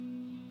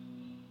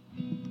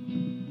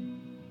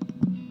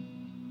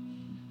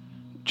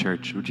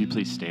Church, would you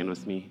please stand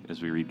with me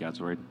as we read God's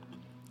word?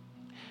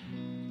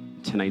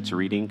 Tonight's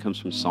reading comes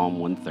from Psalm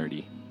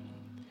 130.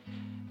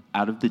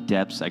 Out of the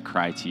depths I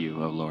cry to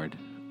you, O Lord.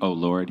 O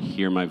Lord,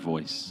 hear my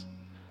voice.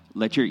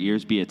 Let your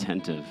ears be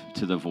attentive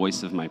to the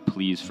voice of my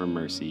pleas for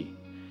mercy.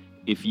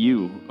 If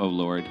you, O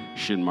Lord,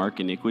 should mark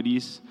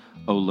iniquities,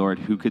 O Lord,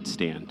 who could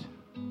stand?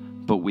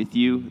 But with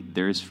you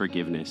there is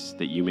forgiveness,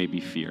 that you may be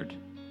feared.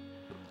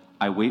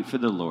 I wait for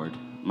the Lord,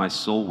 my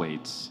soul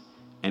waits,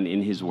 and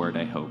in his word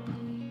I hope.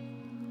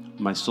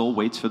 My soul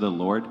waits for the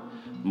Lord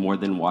more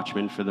than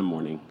watchmen for the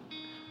morning.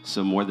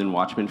 So more than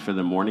watchmen for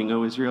the morning,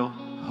 O Israel,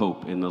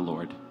 hope in the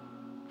Lord.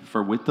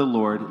 For with the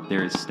Lord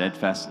there is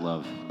steadfast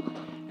love,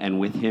 and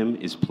with him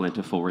is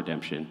plentiful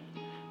redemption,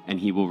 and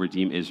he will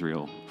redeem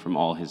Israel from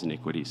all his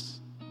iniquities.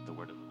 The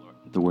word of the Lord.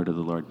 The word of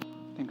the Lord.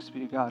 Thanks be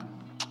to God.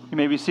 You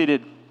may be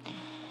seated.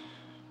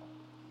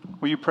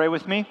 Will you pray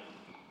with me?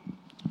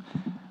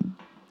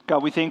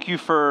 God, we thank you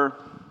for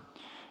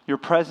your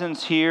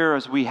presence here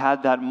as we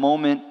had that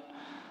moment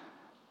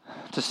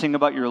to sing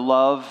about your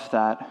love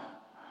that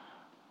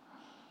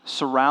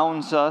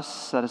surrounds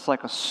us, that it's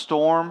like a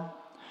storm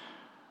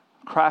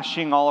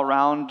crashing all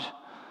around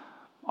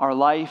our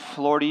life.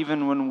 Lord,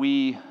 even when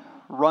we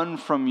run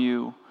from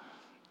you,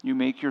 you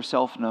make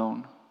yourself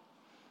known.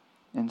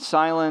 In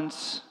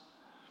silence,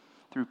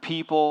 through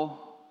people,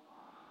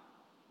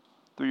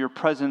 through your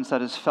presence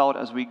that is felt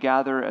as we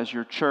gather as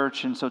your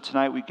church. And so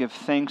tonight we give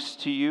thanks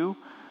to you.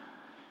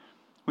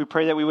 We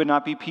pray that we would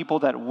not be people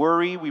that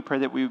worry. We pray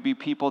that we would be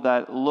people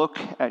that look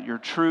at your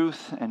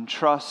truth and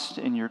trust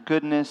in your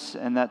goodness.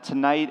 And that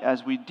tonight,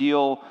 as we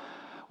deal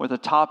with a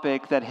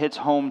topic that hits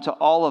home to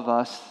all of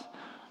us,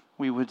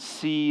 we would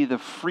see the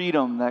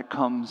freedom that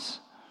comes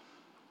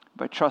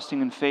by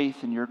trusting in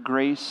faith in your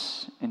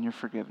grace and your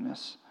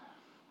forgiveness.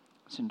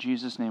 It's in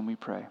Jesus' name we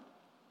pray.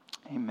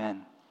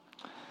 Amen.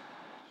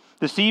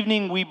 This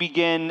evening we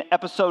begin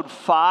episode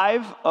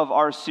 5 of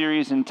our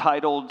series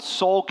entitled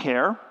Soul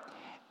Care.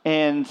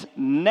 And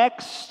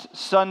next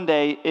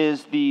Sunday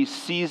is the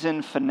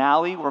season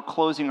finale. We're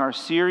closing our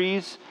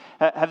series.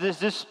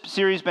 Has this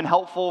series been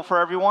helpful for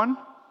everyone?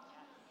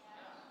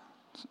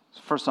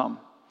 For some.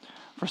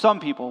 For some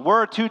people.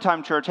 We're a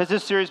two-time church. Has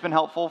this series been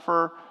helpful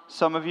for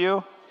some of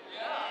you?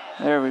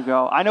 Yeah. There we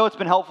go. I know it's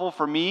been helpful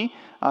for me.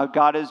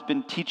 God has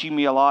been teaching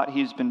me a lot.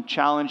 He's been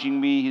challenging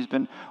me. He's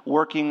been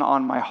working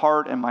on my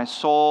heart and my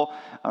soul,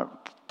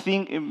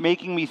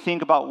 making me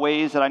think about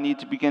ways that I need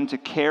to begin to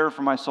care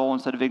for my soul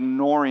instead of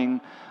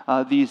ignoring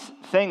these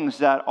things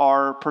that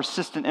are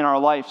persistent in our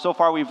life. So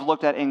far, we've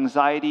looked at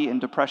anxiety and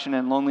depression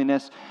and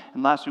loneliness,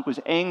 and last week was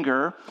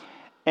anger.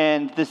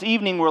 And this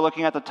evening, we're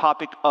looking at the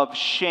topic of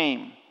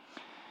shame.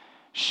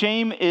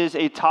 Shame is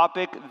a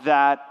topic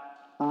that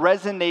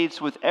resonates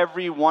with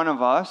every one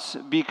of us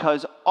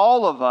because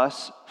all of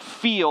us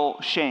feel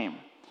shame.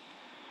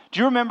 Do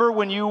you remember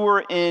when you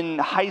were in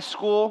high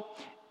school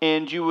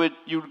and you would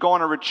go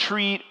on a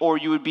retreat, or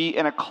you would be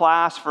in a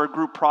class for a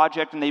group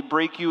project, and they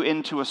break you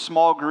into a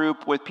small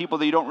group with people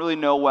that you don't really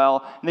know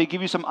well, and they give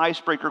you some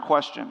icebreaker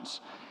questions.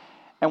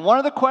 And one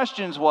of the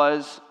questions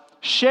was,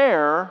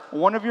 share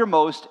one of your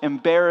most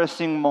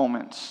embarrassing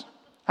moments.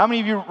 How many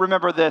of you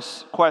remember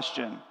this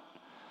question?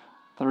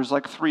 There's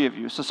like 3 of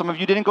you. So some of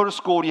you didn't go to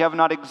school, you have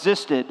not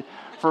existed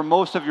for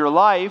most of your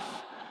life.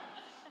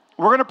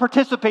 We're going to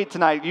participate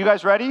tonight. You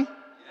guys ready?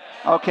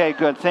 Okay,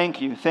 good. Thank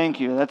you.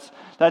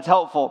 That's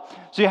helpful.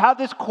 So you have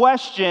this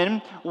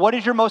question, what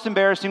is your most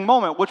embarrassing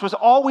moment? Which was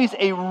always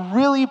a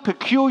really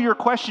peculiar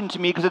question to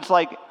me, because it's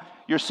like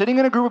you're sitting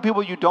in a group of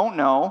people you don't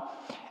know,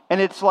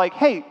 and it's like,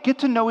 hey, get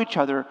to know each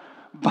other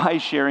by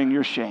sharing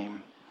your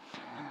shame.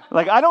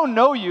 Like, I don't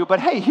know you, but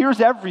hey,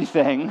 here's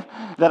everything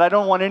that I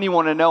don't want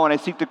anyone to know and I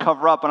seek to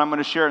cover up, and I'm going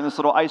to share in this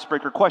little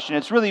icebreaker question.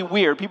 It's really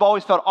weird. People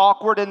always felt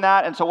awkward in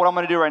that, and so what I'm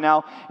going to do right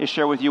now is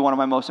share with you one of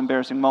my most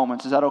embarrassing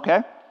moments. Is that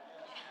okay?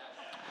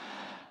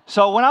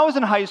 So when I was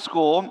in high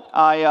school,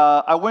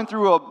 I went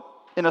through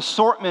an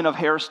assortment of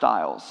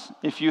hairstyles.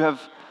 If you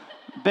have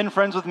been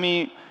friends with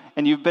me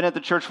and you've been at the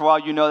church for a while,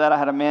 you know that I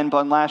had a man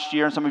bun last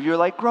year, and some of you are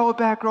like, grow it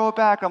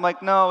back. I'm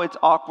like, no, it's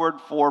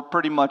awkward for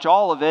pretty much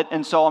all of it,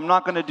 and so I'm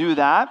not going to do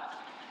that.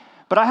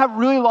 But I have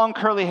really long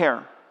curly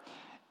hair,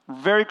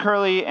 very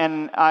curly,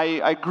 and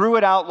I grew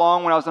it out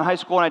long when I was in high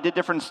school, and I did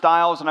different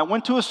styles, and I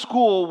went to a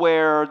school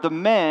where the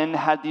men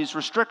had these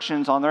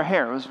restrictions on their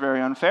hair. It was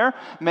very unfair.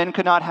 Men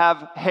could not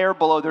have hair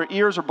below their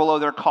ears or below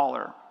their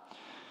collar.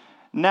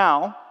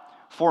 Now,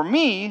 for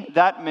me,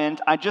 that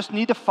meant I just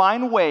need to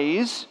find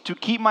ways to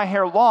keep my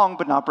hair long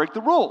but not break the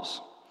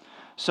rules.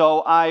 So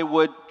I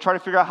would try to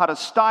figure out how to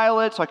style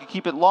it so I could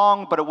keep it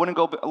long, but it wouldn't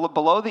go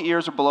below the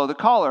ears or below the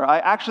collar. I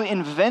actually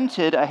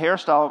invented a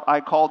hairstyle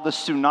I called the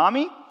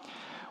tsunami,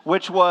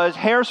 which was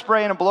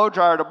hairspray and a blow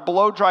dryer to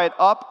blow dry it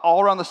up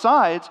all around the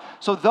sides.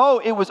 So though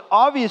it was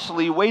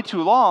obviously way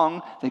too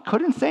long, they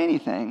couldn't say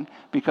anything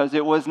because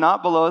it was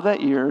not below the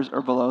ears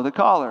or below the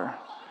collar.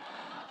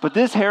 But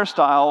this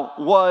hairstyle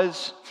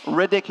was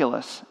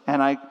ridiculous,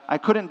 and I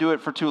couldn't do it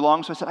for too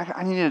long, so I said,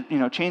 I need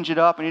to change it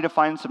up. I need to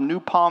find some new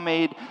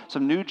pomade,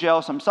 some new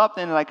gel,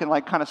 something that I can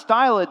kind of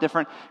style it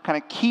different,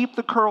 kind of keep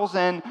the curls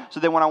in,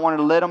 so that when I wanted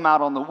to let them out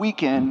on the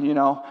weekend,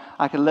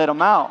 I could let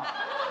them out.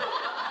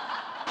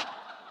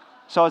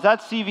 So I was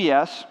at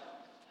CVS,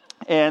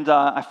 and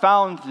I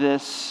found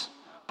this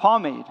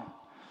pomade.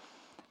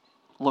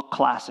 Looked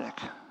classic,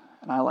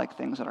 and I like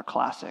things that are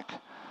classic.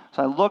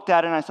 So I looked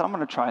at it, and I said, I'm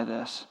going to try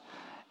this.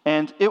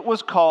 And it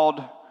was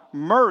called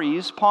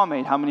Murray's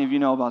Pomade. How many of you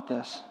know about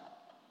this?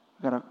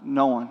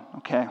 No one.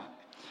 Okay.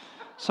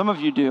 Some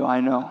of you do, I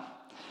know.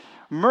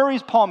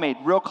 Murray's Pomade,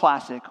 real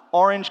classic.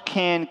 Orange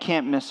can,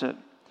 can't miss it.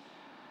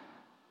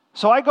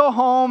 So I go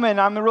home,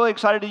 and I'm really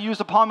excited to use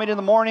the pomade in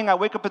the morning. I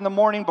wake up in the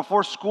morning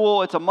before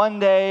school. It's a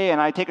Monday,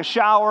 and I take a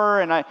shower.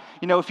 And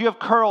if you have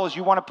curls,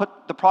 you want to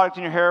put the product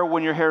in your hair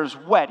when your hair is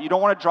wet. You don't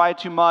want to dry it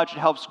too much. It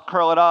helps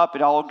curl it up.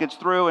 It all gets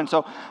through. And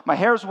so my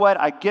hair is wet.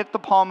 I get the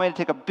pomade,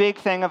 take a big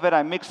thing of it.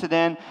 I mix it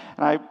in,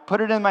 and I put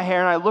it in my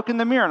hair, and I look in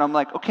the mirror, and I'm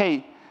like,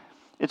 okay,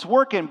 it's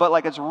working,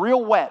 but it's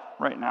real wet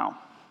right now.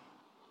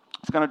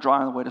 It's going to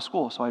dry on the way to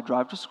school. So I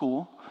drive to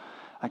school.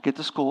 I get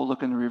to school,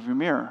 look in the rearview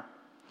mirror.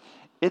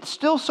 It's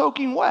still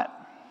soaking wet.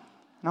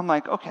 And I'm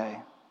like, okay,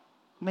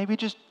 maybe it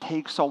just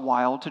takes a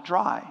while to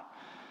dry.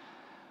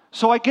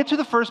 So I get to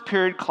the first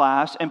period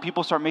class, and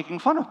people start making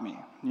fun of me.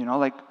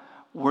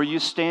 Were you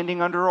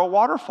standing under a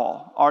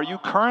waterfall? Are you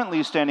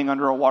currently standing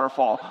under a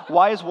waterfall?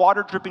 Why is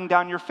water dripping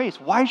down your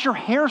face? Why is your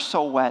hair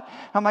so wet?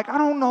 And I'm like, I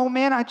don't know,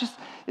 man.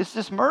 It's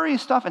this Murray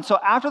stuff. And so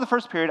after the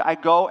first period, I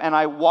go and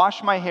I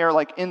wash my hair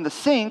in the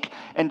sink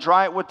and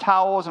dry it with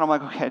towels. And I'm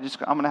like, okay,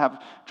 I'm going to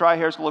have dry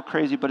hair. It's going to look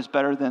crazy, but it's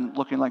better than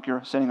looking like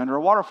you're standing under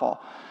a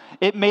waterfall.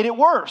 It made it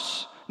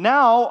worse.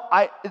 Now,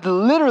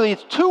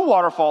 it's 2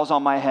 waterfalls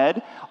on my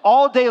head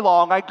all day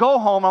long. I go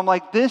home, I'm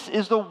like, this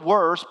is the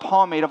worst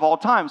pomade of all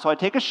time. So I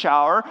take a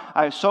shower,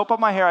 I soap up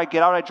my hair, I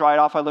get out, I dry it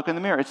off, I look in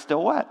the mirror, it's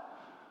still wet.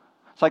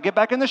 So I get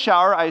back in the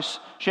shower, I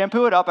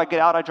shampoo it up, I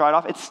get out, I dry it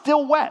off, it's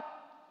still wet.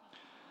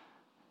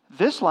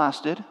 This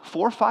lasted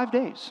 4 or 5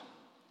 days.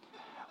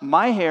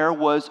 My hair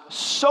was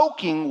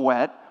soaking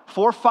wet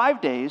for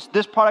 5 days.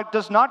 This product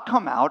does not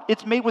come out.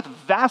 It's made with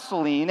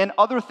Vaseline and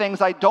other things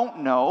I don't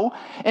know.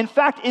 In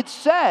fact, it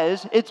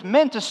says it's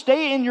meant to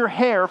stay in your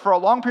hair for a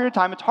long period of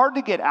time. It's hard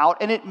to get out,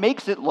 and it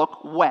makes it look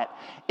wet.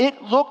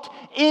 It looked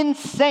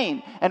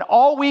insane. And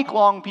all week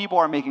long, people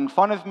are making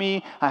fun of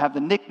me. I have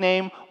the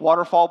nickname,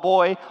 Waterfall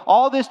Boy,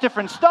 all this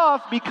different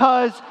stuff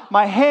because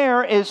my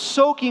hair is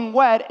soaking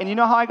wet. And you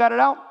know how I got it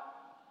out?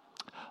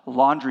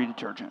 Laundry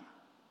detergent.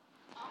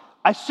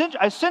 I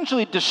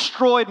essentially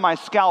destroyed my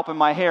scalp and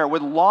my hair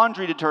with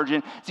laundry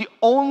detergent. It's the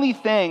only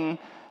thing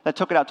that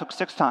took it out. It took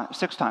six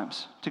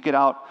times to get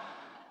out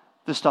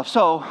this stuff.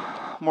 So,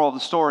 moral of the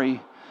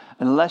story,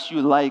 unless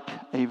you like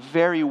a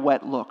very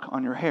wet look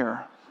on your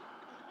hair,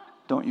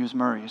 don't use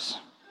Murray's.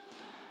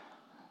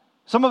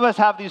 Some of us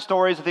have these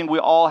stories. I think we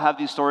all have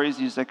these stories,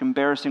 these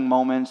embarrassing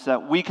moments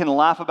that we can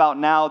laugh about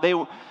now. They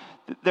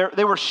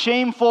were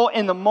shameful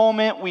in the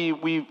moment.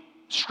 We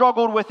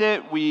struggled with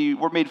it, we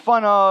were made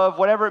fun of,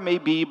 whatever it may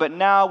be, but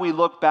now we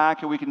look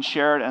back and we can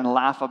share it and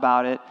laugh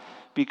about it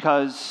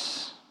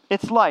because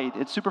it's light,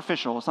 it's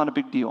superficial, it's not a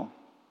big deal.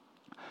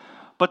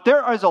 But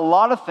there is a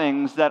lot of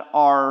things that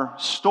are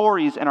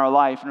stories in our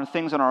life and are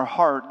things in our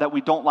heart that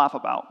we don't laugh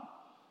about.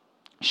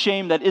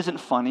 Shame that isn't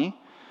funny,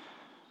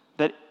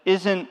 that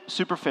isn't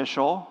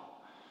superficial,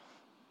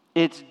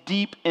 it's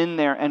deep in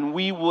there, and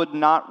we would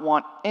not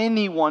want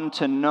anyone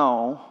to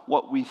know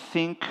what we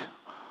think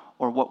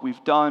or what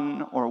we've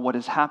done, or what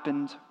has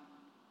happened.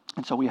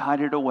 And so we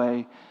hide it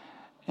away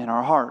in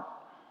our heart.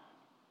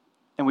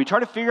 And we try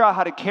to figure out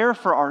how to care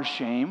for our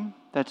shame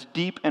that's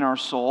deep in our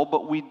soul,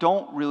 but we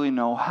don't really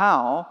know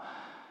how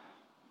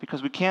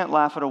because we can't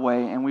laugh it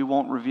away and we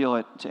won't reveal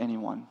it to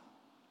anyone.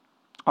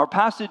 Our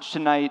passage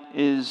tonight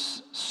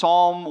is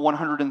Psalm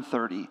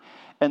 130.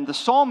 And the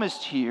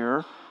psalmist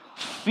here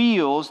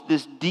feels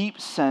this deep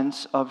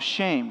sense of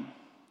shame.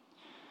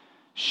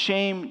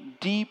 Shame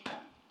deep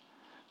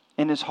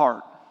in his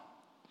heart.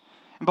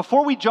 And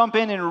before we jump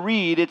in and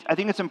read, I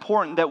think it's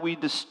important that we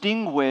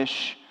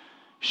distinguish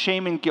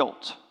shame and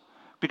guilt.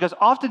 Because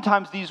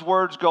oftentimes these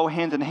words go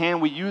hand in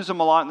hand. We use them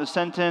a lot in the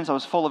sentence, I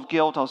was full of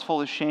guilt, I was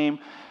full of shame.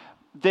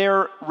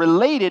 They're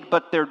related,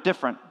 but they're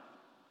different.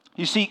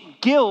 You see,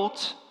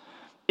 guilt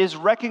is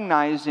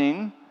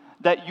recognizing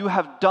that you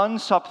have done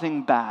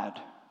something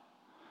bad.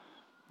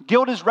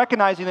 Guilt is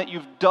recognizing that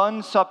you've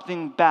done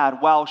something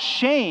bad, while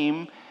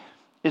shame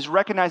is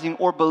recognizing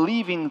or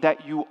believing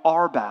that you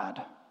are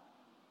bad.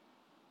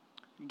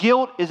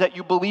 Guilt is that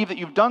you believe that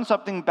you've done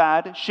something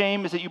bad.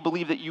 Shame is that you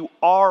believe that you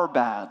are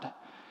bad.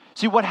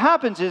 See, what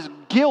happens is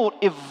guilt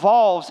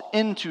evolves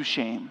into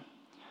shame.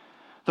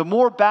 The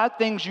more bad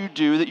things you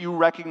do that you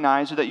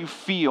recognize or that you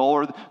feel,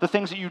 or the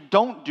things that you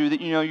don't do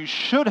that you know you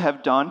should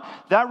have done,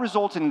 that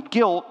results in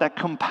guilt that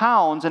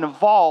compounds and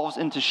evolves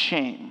into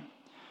shame.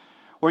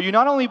 Where you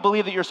not only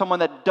believe that you're someone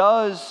that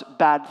does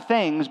bad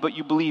things, but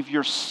you believe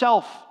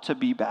yourself to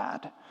be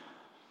bad.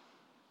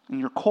 in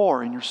your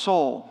core, in your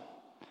soul.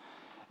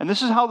 And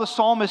this is how the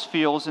psalmist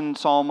feels in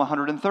Psalm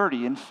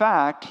 130. In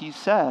fact, he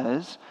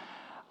says,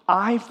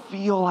 I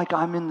feel like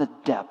I'm in the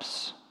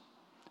depths,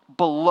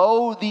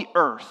 below the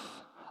earth,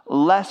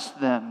 less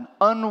than,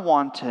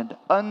 unwanted,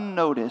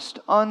 unnoticed,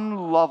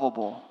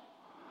 unlovable.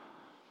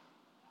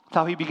 That's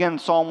how he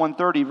begins Psalm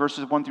 130,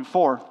 verses 1 through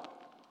 4.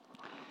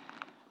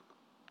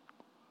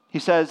 He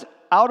says,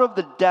 out of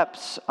the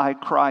depths I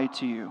cry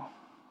to you,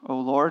 O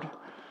Lord.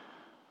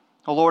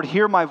 O Lord,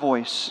 hear my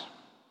voice.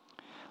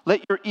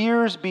 Let your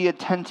ears be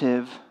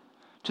attentive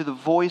to the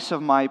voice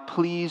of my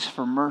pleas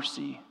for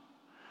mercy.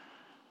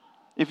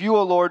 If you,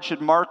 O Lord,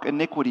 should mark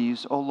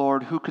iniquities, O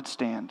Lord, who could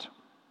stand?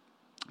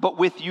 But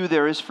with you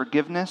there is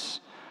forgiveness,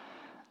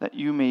 that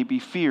you may be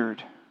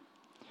feared.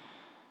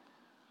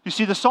 You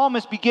see, the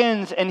psalmist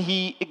begins and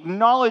he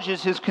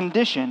acknowledges his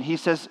condition. He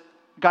says,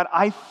 God,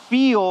 I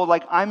feel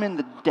like I'm in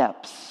the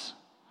depths.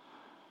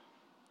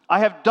 I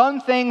have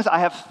done things, I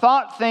have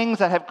thought things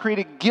that have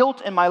created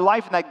guilt in my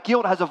life, and that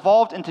guilt has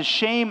evolved into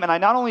shame. And I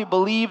not only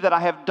believe that I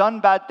have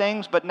done bad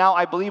things, but now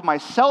I believe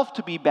myself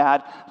to be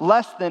bad,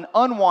 less than,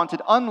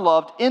 unwanted,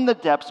 unloved, in the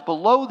depths,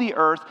 below the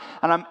earth.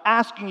 And I'm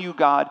asking you,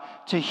 God,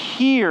 to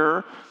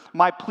hear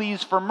my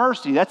pleas for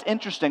mercy. That's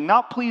interesting.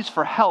 Not pleas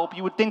for help.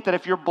 You would think that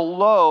if you're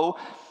below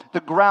the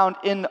ground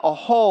in a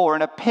hole or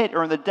in a pit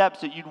or in the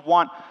depths that you'd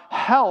want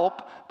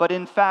help. But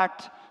in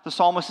fact, the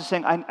psalmist is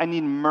saying, I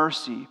need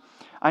mercy.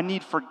 I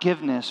need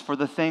forgiveness for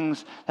the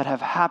things that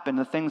have happened,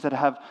 the things that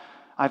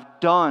I've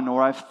done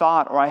or I've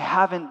thought or I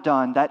haven't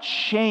done. That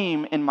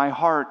shame in my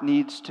heart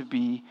needs to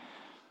be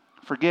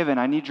forgiven.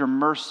 I need your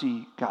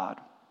mercy, God.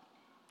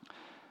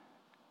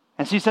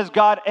 And so he says,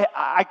 God,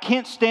 I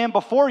can't stand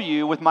before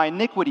you with my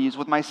iniquities,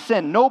 with my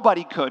sin.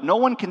 Nobody could. No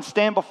one can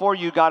stand before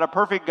you, God, a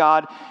perfect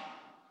God,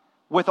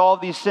 with all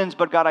these sins.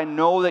 But God, I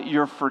know that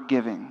you're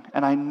forgiving,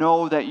 and I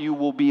know that you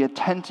will be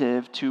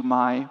attentive to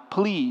my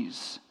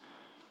pleas.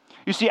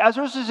 You see, as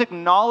there's this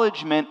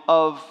acknowledgement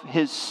of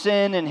his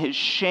sin and his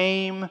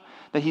shame,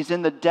 that he's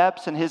in the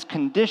depths and his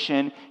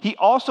condition, he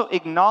also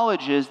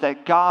acknowledges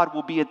that God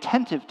will be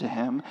attentive to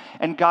him,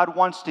 and God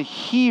wants to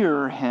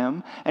hear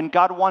him, and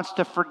God wants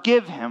to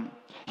forgive him.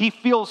 He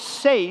feels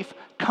safe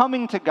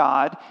coming to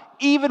God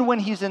even when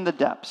he's in the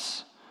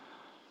depths.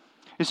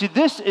 You see,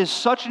 this is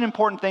such an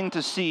important thing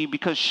to see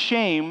because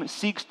shame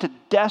seeks to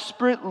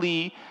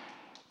desperately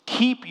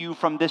keep you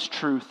from this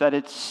truth that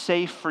it's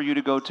safe for you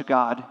to go to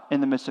God in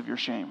the midst of your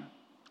shame.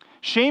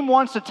 Shame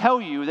wants to tell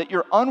you that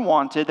you're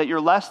unwanted, that you're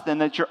less than,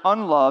 that you're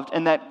unloved,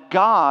 and that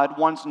God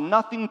wants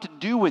nothing to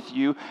do with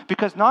you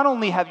because not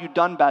only have you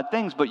done bad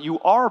things, but you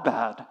are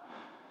bad.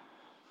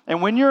 And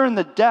when you're in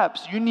the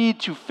depths, you need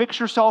to fix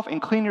yourself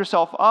and clean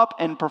yourself up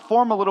and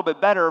perform a little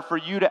bit better for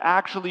you to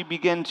actually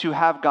begin to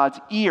have God's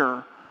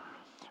ear,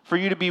 for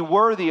you to be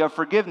worthy of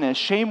forgiveness.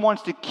 Shame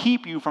wants to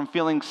keep you from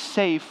feeling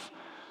safe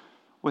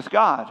with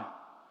God.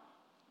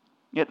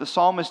 Yet the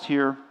psalmist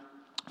here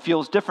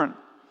feels different.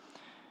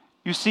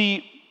 You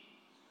see,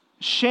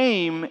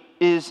 shame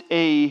is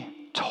a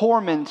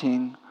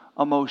tormenting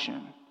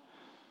emotion.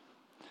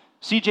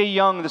 C.J.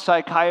 Young, the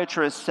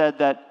psychiatrist, said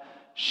that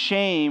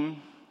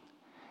shame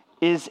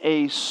is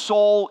a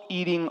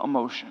soul-eating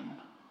emotion.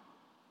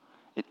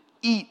 It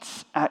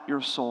eats at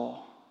your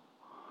soul.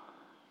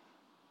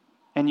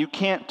 And you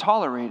can't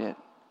tolerate it.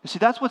 You see,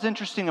 that's what's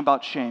interesting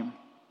about shame.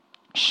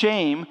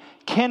 Shame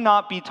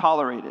cannot be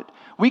tolerated.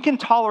 We can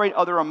tolerate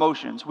other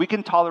emotions. We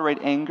can tolerate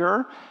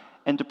anger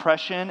and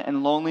depression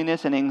and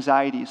loneliness and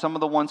anxiety, some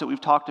of the ones that we've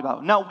talked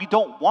about. No, we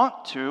don't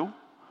want to.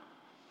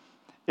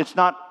 It's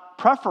not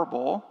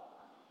preferable.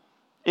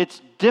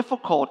 It's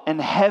difficult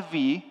and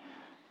heavy,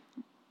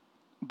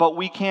 but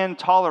we can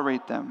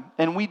tolerate them,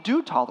 and we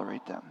do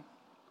tolerate them.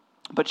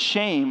 But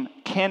shame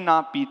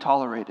cannot be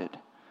tolerated.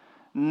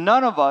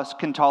 None of us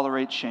can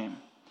tolerate shame.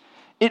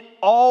 It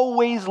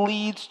always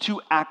leads to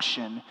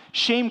action.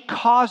 Shame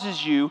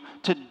causes you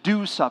to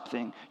do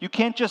something. You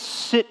can't just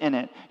sit in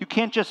it. You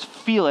can't just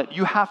feel it.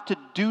 You have to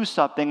do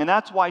something. And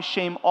that's why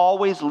shame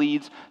always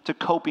leads to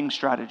coping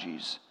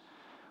strategies.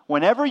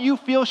 Whenever you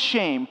feel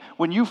shame,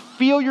 when you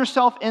feel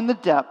yourself in the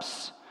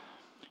depths,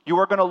 you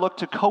are going to look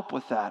to cope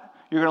with that.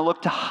 You're going to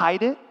look to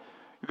hide it.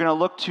 You're going to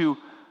look to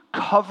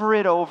cover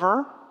it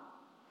over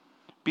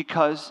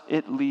because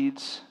it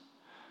leads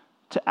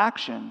to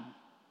action.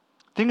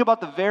 Think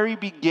about the very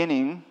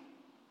beginning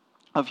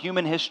of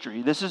human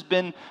history. This has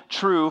been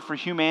true for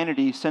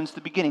humanity since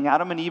the beginning.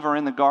 Adam and Eve are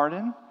in the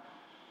garden.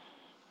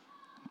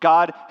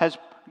 God has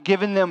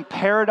given them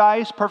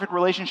paradise, perfect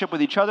relationship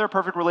with each other,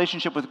 perfect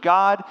relationship with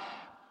God,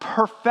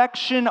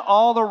 perfection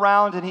all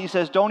around. And he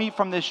says, don't eat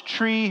from this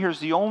tree. Here's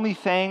the only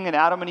thing. And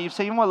Adam and Eve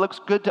say, you know what, it looks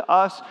good to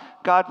us.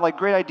 God,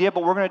 great idea,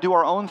 but we're going to do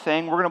our own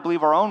thing. We're going to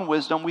believe our own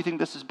wisdom. We think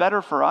this is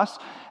better for us.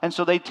 And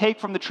so they take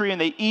from the tree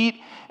and they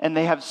eat, and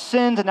they have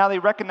sinned, and now they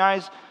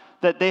recognize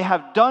that they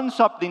have done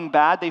something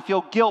bad. They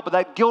feel guilt, but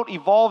that guilt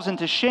evolves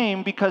into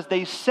shame because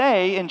they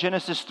say in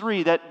Genesis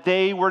 3 that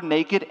they were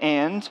naked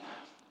and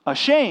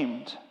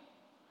ashamed.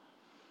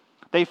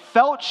 They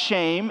felt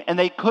shame, and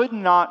they could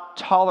not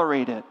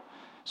tolerate it.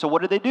 So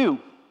what did they do?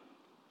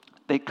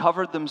 They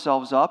covered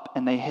themselves up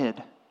and they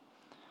hid.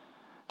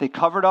 They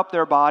covered up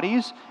their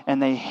bodies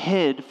and they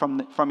hid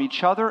from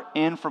each other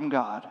and from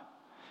God.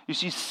 You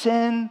see,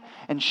 sin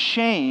and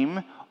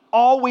shame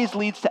always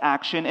leads to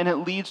action, and it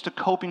leads to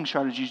coping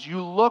strategies.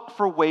 You look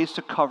for ways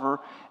to cover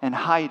and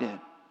hide it.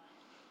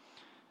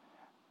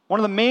 One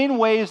of the main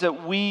ways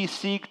that we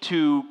seek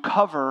to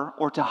cover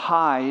or to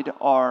hide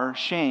our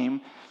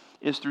shame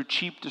is through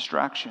cheap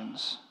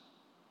distractions.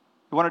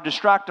 We want to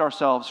distract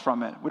ourselves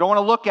from it. We don't want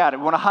to look at it.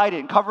 We want to hide it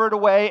and cover it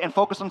away and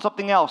focus on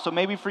something else. So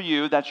maybe for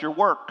you, that's your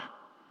work.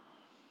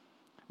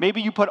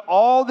 Maybe you put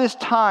all this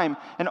time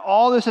and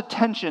all this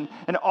attention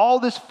and all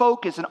this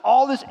focus and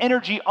all this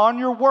energy on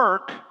your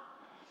work,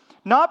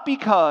 not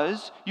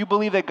because you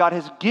believe that God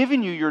has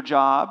given you your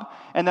job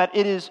and that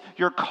it is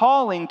your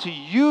calling to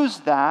use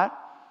that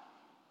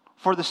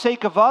for the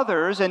sake of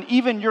others, and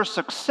even your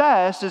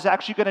success is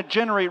actually going to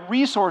generate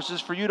resources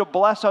for you to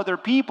bless other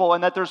people,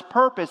 and that there's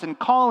purpose and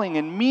calling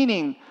and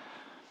meaning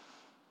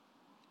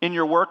in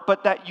your work,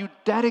 but that you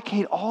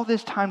dedicate all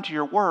this time to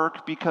your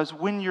work because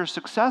when you're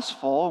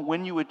successful,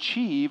 when you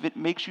achieve, it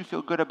makes you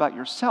feel good about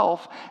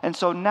yourself. And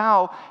so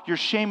now your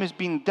shame is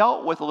being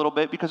dealt with a little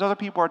bit because other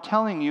people are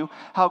telling you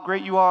how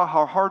great you are,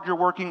 how hard you're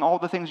working, all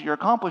the things that you're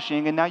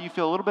accomplishing, and now you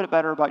feel a little bit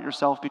better about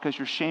yourself because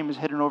your shame is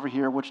hidden over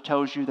here, which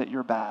tells you that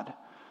you're bad.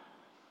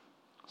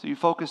 So you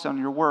focus on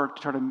your work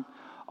to try to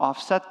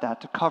offset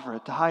that, to cover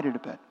it, to hide it a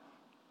bit.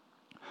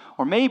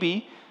 Or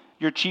maybe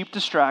your cheap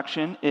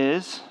distraction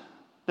is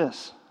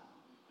this.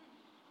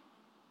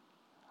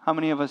 How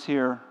many of us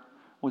here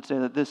would say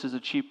that this is a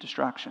cheap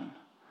distraction?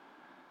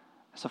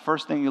 It's the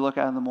first thing you look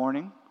at in the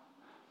morning.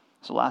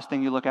 It's the last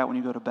thing you look at when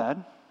you go to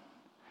bed.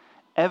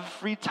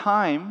 Every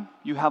time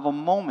you have a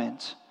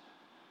moment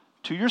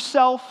to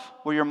yourself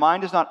where your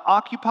mind is not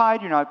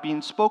occupied, you're not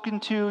being spoken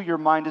to, your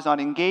mind is not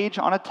engaged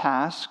on a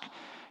task,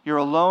 you're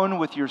alone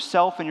with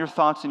yourself and your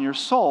thoughts and your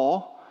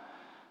soul,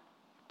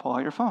 pull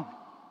out your phone.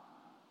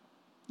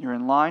 You're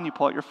in line, you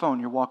pull out your phone.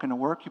 You're walking to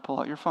work, you pull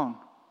out your phone.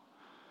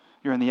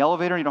 You're in the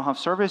elevator, you don't have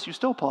service, you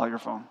still pull out your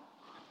phone.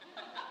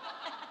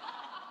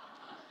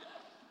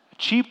 A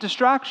cheap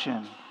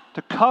distraction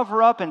to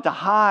cover up and to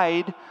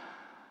hide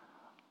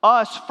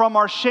us from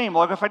our shame.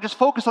 Like, if I just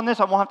focus on this,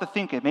 I won't have to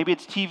think it. Maybe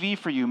it's TV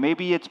for you.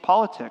 Maybe it's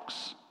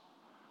politics,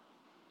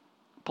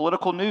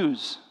 political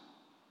news.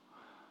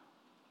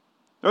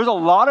 There's a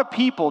lot of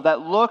people that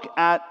look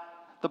at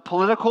the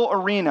political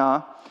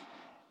arena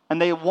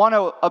and they want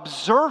to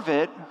observe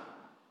it,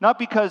 not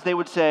because they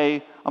would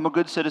say, I'm a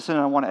good citizen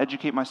and I want to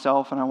educate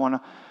myself and I want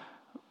to,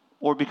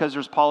 or because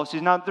there's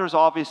policies. Now, there's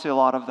obviously a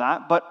lot of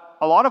that, but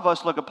a lot of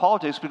us look at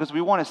politics because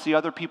we want to see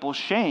other people's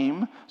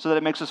shame so that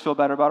it makes us feel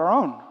better about our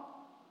own.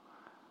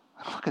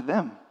 Look at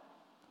them.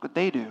 Look what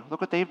they do.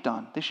 Look what they've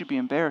done. They should be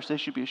embarrassed. They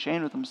should be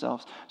ashamed of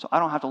themselves. So I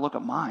don't have to look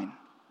at mine.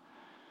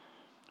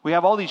 We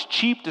have all these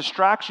cheap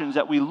distractions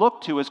that we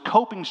look to as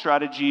coping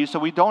strategies so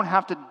we don't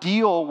have to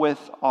deal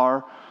with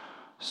our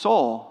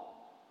soul.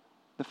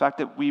 The fact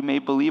that we may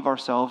believe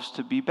ourselves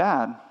to be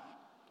bad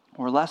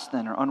or less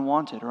than or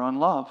unwanted or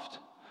unloved.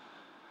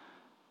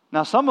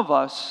 Now, some of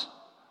us,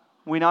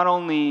 we not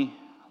only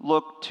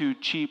look to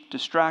cheap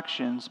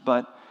distractions,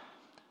 but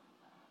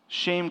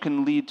shame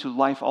can lead to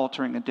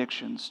life-altering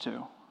addictions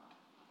too.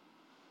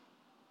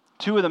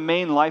 Two of the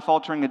main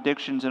life-altering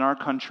addictions in our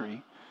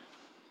country,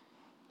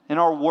 in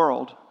our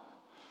world,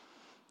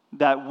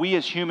 that we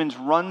as humans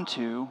run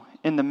to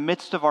in the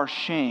midst of our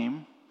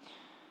shame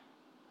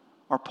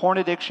are porn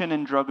addiction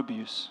and drug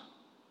abuse.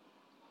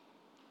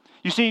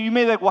 You see, you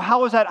may be like, well,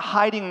 how is that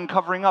hiding and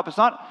covering up? It's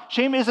not,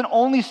 shame isn't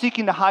only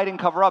seeking to hide and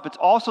cover up, it's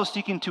also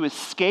seeking to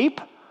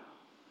escape,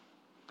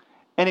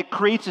 and it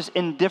creates this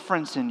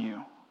indifference in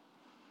you,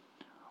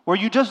 where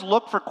you just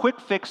look for quick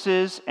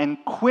fixes and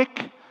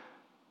quick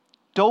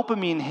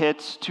dopamine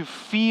hits to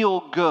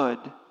feel good,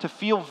 to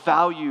feel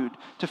valued,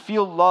 to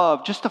feel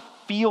loved, just to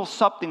feel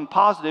something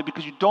positive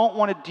because you don't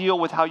want to deal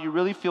with how you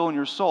really feel in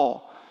your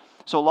soul.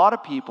 So a lot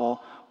of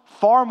people,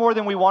 far more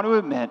than we want to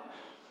admit,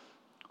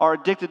 are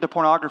addicted to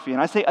pornography.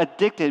 And I say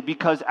addicted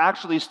because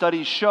actually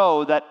studies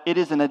show that it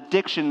is an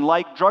addiction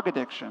like drug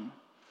addiction.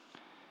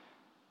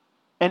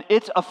 And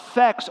its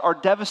effects are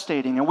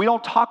devastating. And we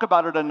don't talk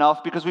about it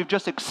enough because we've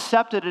just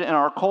accepted it in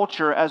our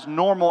culture as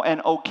normal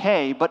and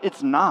okay, but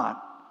it's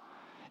not.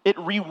 It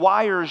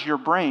rewires your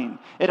brain.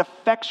 It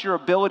affects your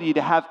ability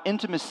to have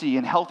intimacy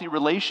and healthy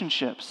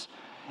relationships.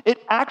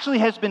 It actually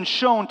has been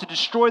shown to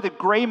destroy the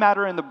gray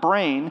matter in the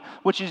brain,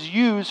 which is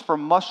used for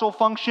muscle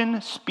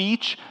function,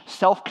 speech,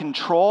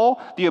 self-control,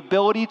 the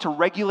ability to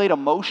regulate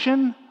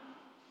emotion.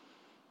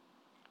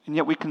 And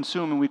yet we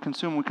consume and we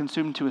consume, we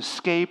consume to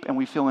escape, and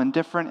we feel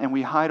indifferent, and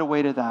we hide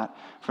away to that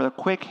for the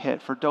quick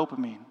hit, for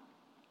dopamine.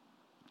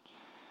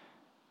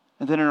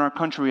 And then in our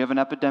country, we have an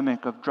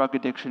epidemic of drug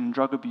addiction and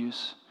drug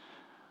abuse,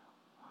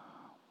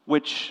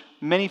 which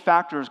many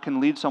factors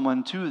can lead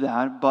someone to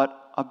that,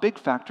 but a big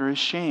factor is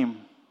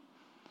shame.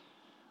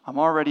 I'm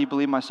already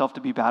believe myself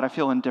to be bad. I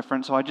feel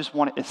indifferent, so I just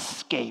want to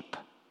escape.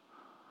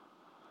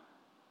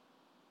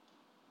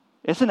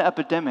 It's an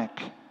epidemic.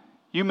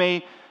 You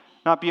may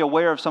not be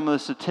aware of some of the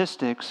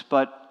statistics,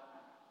 but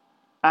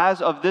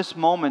as of this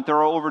moment, there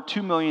are over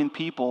 2 million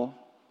people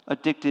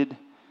addicted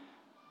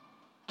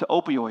to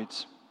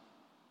opioids.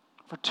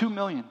 For 2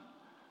 million.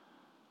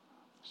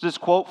 This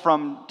quote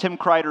from Tim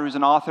Kreider, who's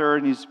an author,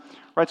 and he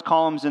writes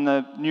columns in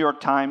the New York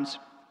Times.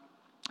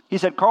 He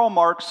said, Karl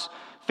Marx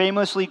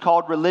famously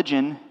called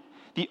religion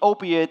the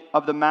opiate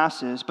of the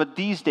masses, but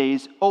these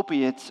days,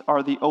 opiates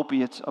are the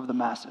opiates of the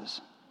masses.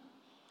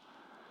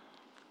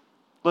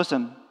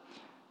 Listen,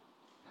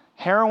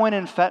 heroin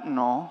and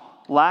fentanyl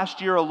last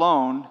year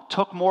alone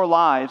took more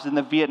lives than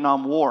the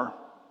Vietnam War.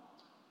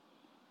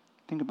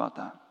 Think about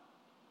that.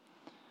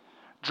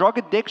 Drug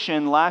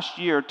addiction last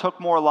year took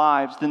more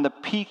lives than the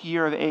peak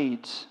year of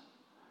AIDS.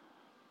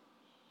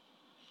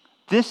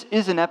 This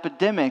is an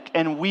epidemic,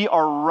 and we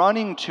are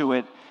running to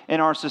it in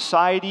our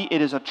society.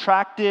 It is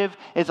attractive.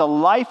 It's a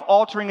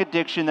life-altering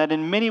addiction that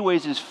in many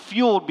ways is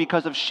fueled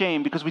because of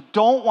shame, because we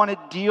don't want to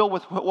deal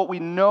with what we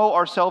know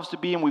ourselves to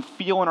be and we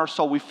feel in our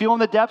soul. We feel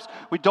in the depths.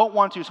 We don't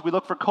want to, so we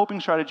look for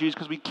coping strategies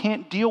because we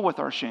can't deal with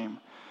our shame.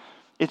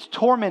 It's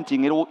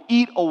tormenting. It will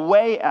eat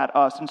away at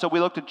us. And so we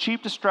look to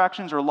cheap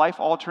distractions or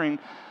life-altering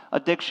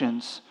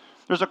addictions.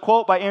 There's a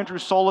quote by Andrew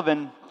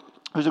Sullivan,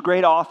 who's a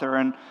great author,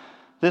 and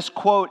this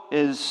quote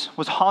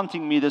was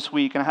haunting me this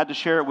week, and I had to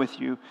share it with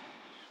you.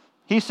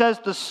 He says,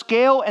 the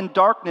scale and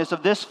darkness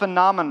of this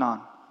phenomenon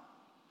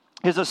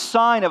is a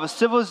sign of a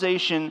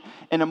civilization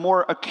in a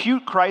more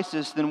acute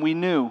crisis than we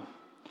knew.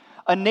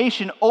 A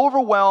nation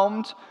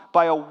overwhelmed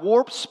by a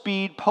warp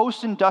speed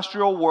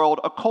post-industrial world,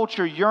 a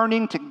culture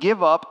yearning to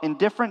give up,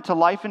 indifferent to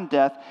life and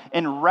death,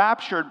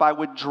 enraptured by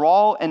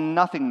withdrawal and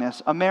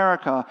nothingness.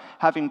 America,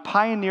 having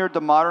pioneered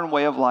the modern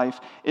way of life,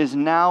 is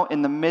now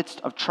in the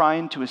midst of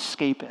trying to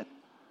escape it.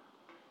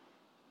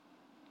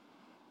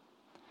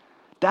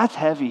 That's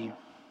heavy.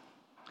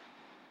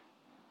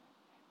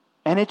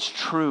 And it's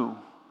true.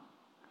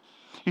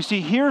 You see,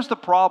 here's the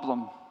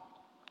problem.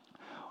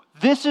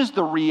 This is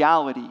the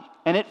reality,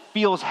 and it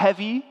feels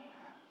heavy.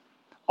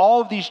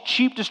 All of these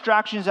cheap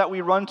distractions that we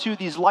run to,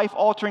 these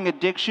life-altering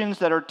addictions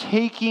that are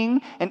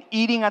taking and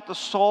eating at the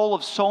soul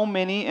of so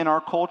many in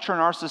our culture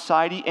and our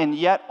society, and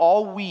yet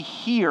all we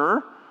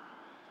hear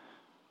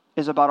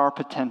is about our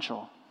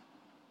potential.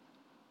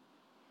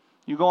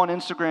 You go on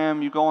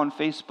Instagram, you go on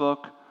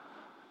Facebook,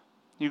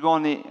 you go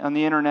on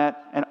the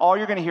internet, and all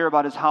you're going to hear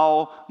about is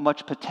how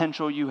much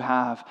potential you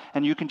have,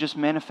 and you can just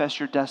manifest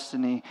your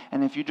destiny,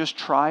 and if you just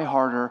try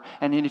harder,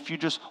 and if you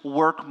just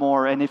work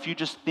more, and if you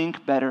just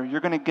think better, you're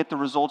going to get the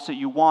results that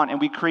you want.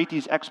 And we create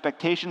these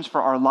expectations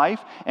for our life,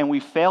 and we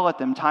fail at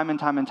them time and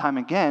time and time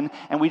again,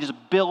 and we just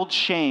build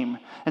shame.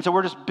 And so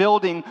we're just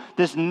building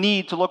this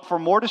need to look for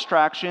more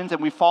distractions,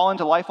 and we fall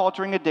into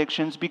life-altering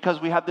addictions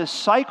because we have this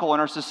cycle in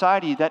our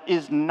society that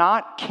is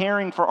not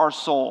caring for our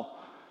soul.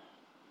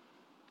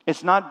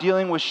 It's not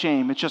dealing with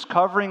shame. It's just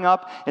covering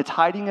up. It's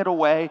hiding it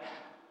away.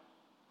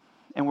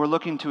 And we're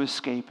looking to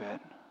escape it.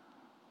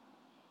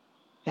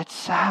 It's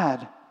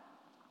sad.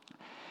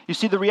 You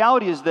see, the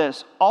reality is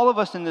this. All of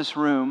us in this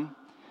room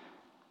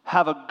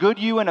have a good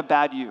you and a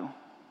bad you.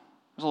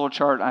 There's a little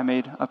chart I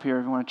made up here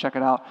if you want to check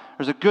it out.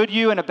 There's a good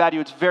you and a bad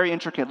you. It's very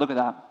intricate. Look at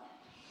that.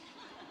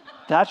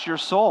 That's your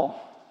soul.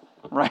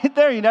 Right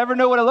there. You never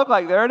know what it looked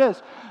like. There it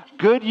is.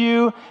 Good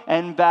you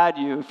and bad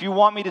you. If you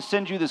want me to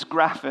send you this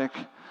graphic,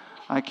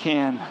 I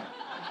can.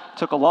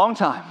 Took a long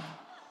time.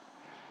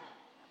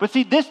 But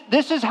see,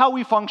 this is how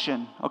we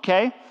function,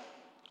 okay?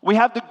 We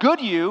have the good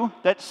you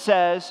that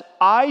says,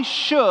 I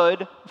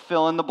should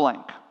fill in the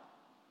blank.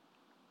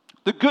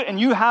 The good, and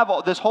you have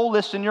this whole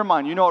list in your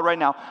mind. You know it right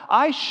now.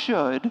 I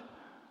should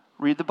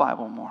read the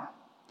Bible more.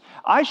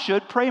 I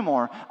should pray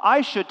more.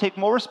 I should take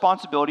more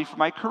responsibility for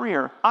my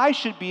career. I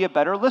should be a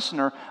better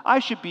listener. I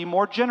should be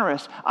more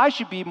generous. I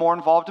should be more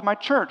involved in my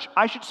church.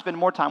 I should spend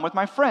more time with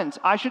my friends.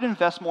 I should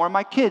invest more in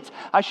my kids.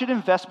 I should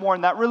invest more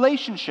in that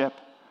relationship.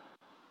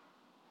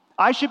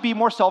 I should be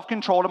more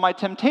self-controlled in my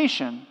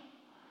temptation.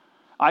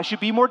 I should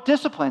be more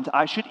disciplined.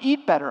 I should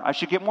eat better. I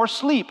should get more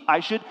sleep.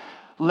 I should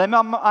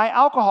limit my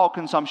alcohol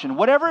consumption.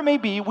 Whatever it may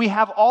be, we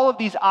have all of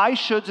these I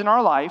shoulds in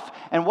our life,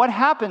 and what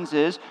happens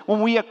is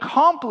when we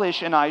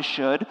accomplish an I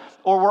should,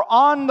 or we're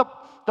on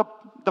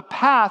the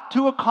path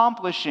to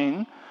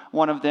accomplishing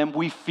one of them,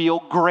 we feel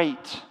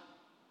great,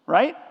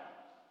 right?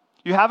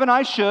 You have an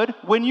I should.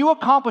 When you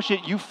accomplish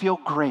it, you feel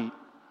great.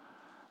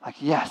 Like,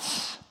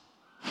 yes,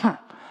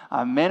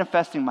 I'm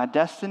manifesting my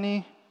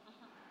destiny.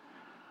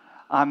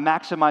 I'm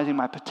maximizing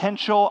my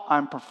potential.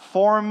 I'm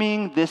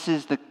performing. This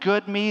is the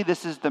good me.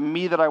 This is the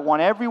me that I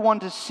want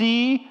everyone to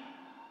see.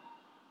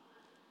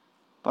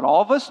 But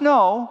all of us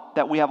know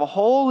that we have a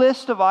whole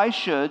list of I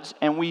shoulds,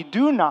 and we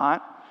do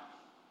not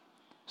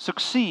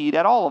succeed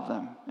at all of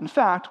them. In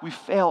fact, we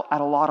fail at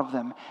a lot of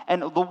them.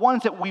 And the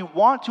ones that we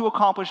want to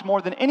accomplish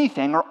more than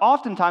anything are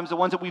oftentimes the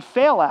ones that we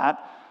fail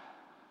at,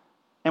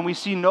 and we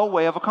see no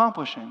way of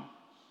accomplishing.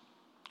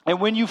 And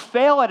when you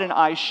fail at an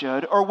I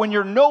should, or when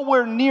you're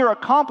nowhere near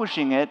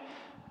accomplishing it,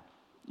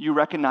 you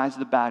recognize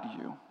the bad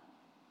you.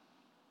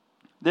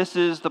 This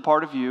is the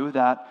part of you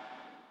that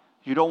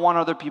you don't want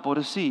other people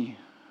to see.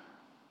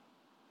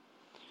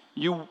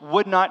 You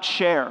would not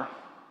share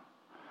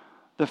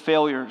the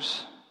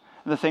failures,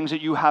 the things that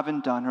you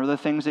haven't done, or the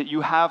things that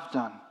you have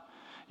done.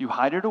 You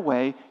hide it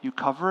away, you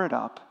cover it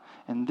up,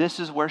 and this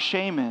is where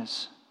shame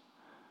is.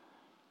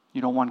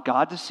 You don't want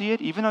God to see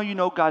it, even though you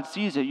know God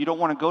sees it. You don't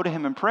want to go to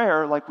him in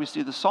prayer like we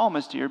see the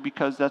psalmist here,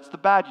 because that's the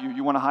bad you.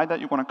 You want to hide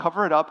that, you want to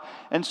cover it up.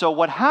 And so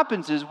what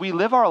happens is we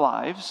live our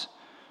lives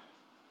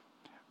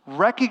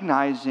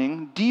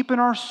recognizing deep in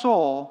our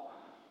soul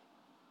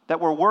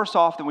that we're worse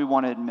off than we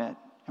want to admit.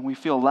 And we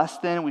feel less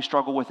than, we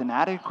struggle with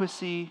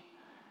inadequacy.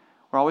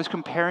 We're always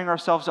comparing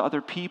ourselves to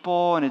other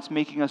people, and it's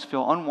making us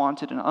feel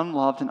unwanted and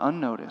unloved and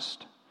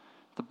unnoticed.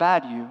 The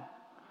bad you.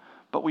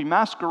 But we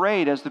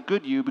masquerade as the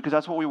good you because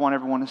that's what we want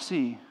everyone to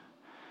see.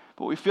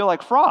 But we feel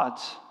like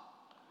frauds.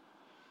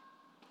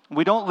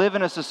 We don't live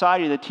in a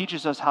society that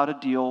teaches us how to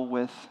deal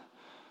with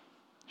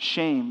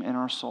shame in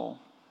our soul.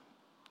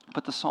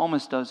 But the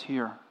psalmist does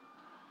here.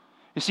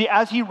 You see,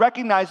 as he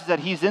recognizes that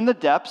he's in the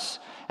depths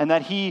and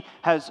that he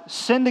has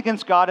sinned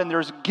against God and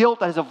there's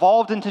guilt that has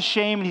evolved into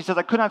shame, and he says,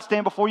 I could not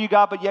stand before you,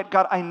 God, but yet,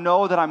 God, I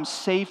know that I'm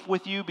safe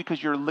with you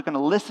because you're going to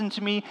listen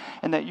to me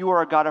and that you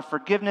are a God of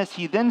forgiveness.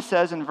 He then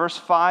says in verse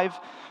 5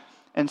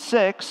 and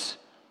 6,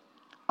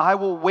 I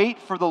will wait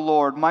for the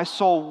Lord. My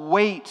soul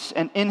waits,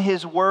 and in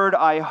his word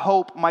I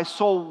hope. My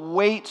soul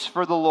waits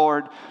for the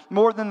Lord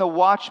more than the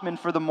watchman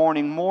for the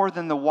morning, more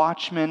than the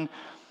watchman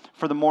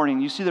for the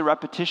morning. You see the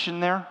repetition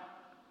there?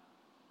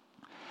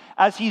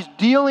 As he's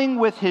dealing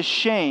with his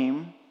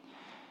shame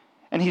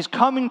and he's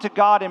coming to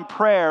God in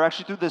prayer,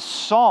 actually through this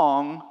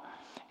song,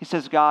 he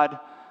says, God,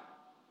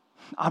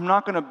 I'm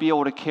not going to be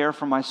able to care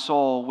for my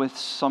soul with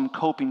some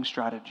coping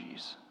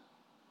strategies.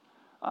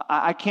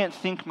 I can't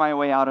think my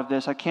way out of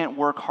this. I can't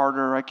work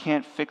harder. I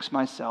can't fix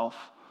myself.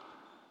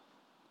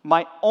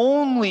 My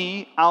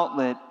only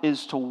outlet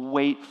is to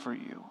wait for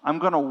you. I'm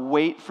going to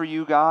wait for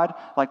you, God,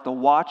 like the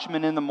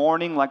watchman in the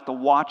morning, like the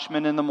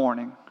watchman in the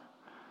morning.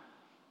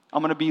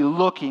 I'm going to be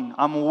looking.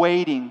 I'm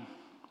waiting.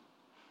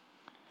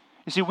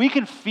 You see, we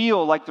can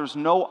feel like there's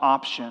no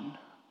option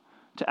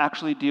to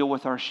actually deal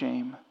with our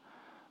shame.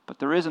 But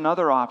there is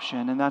another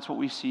option, and that's what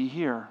we see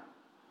here.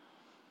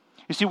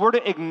 You see, we're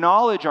to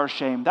acknowledge our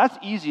shame. That's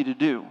easy to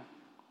do.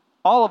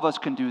 All of us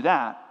can do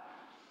that.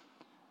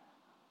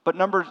 But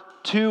number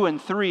 2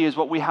 and 3 is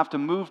what we have to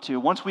move to.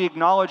 Once we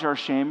acknowledge our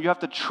shame, you have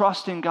to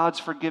trust in God's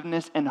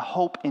forgiveness and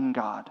hope in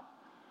God.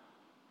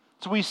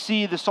 So we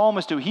see the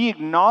psalmist do. He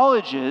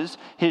acknowledges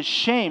his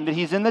shame, that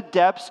he's in the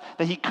depths,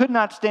 that he could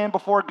not stand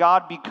before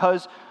God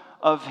because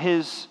of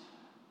his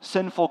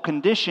sinful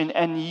condition,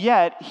 and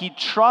yet he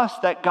trusts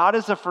that God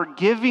is a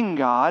forgiving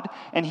God,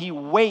 and he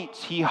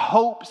waits, he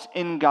hopes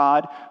in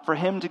God for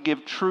him to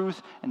give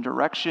truth and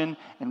direction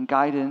and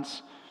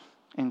guidance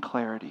and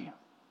clarity.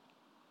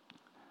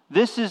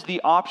 This is the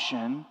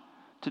option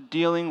to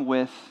dealing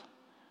with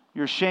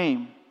your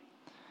shame.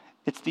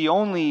 It's the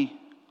only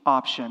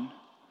option.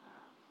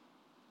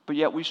 But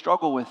yet we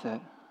struggle with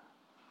it.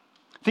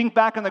 Think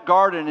back in the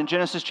garden in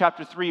Genesis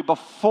chapter 3.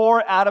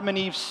 Before Adam and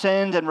Eve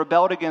sinned and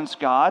rebelled against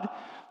God,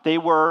 they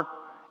were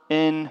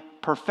in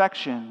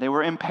perfection. They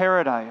were in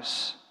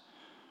paradise.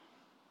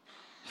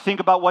 Think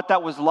about what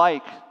that was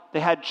like.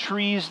 They had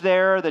trees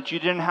there that you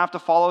didn't have to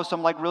follow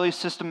some like really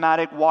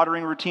systematic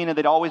watering routine and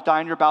they'd always die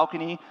on your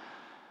balcony.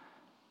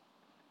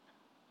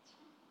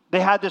 They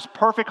had this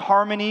perfect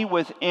harmony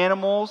with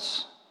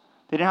animals.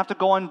 They didn't have to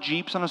go on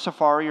jeeps on a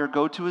safari or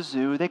go to a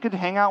zoo. They could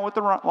hang out with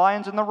the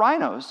lions and the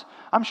rhinos.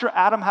 I'm sure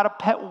Adam had a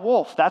pet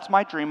wolf. That's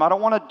my dream. I don't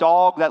want a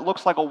dog that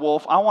looks like a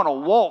wolf. I want a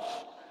wolf.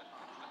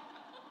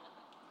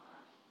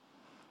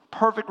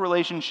 Perfect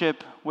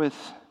relationship with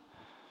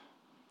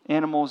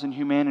animals and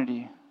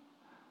humanity.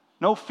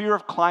 No fear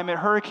of climate.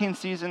 Hurricane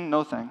season,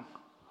 no thing.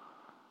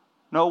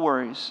 No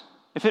worries.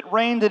 If it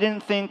rained, they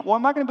didn't think, well,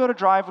 am I going to be able to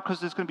drive because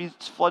there's going to be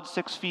flood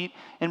 6 feet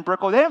in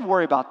Brickell? They didn't have to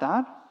worry about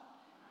that.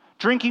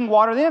 Drinking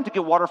water, they didn't have to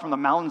get water from the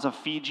mountains of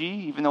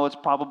Fiji, even though it's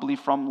probably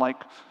from like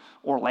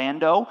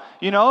Orlando,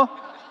 you know?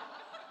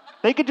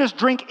 They could just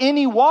drink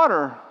any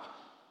water.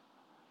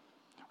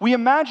 We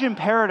imagine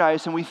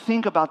paradise and we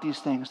think about these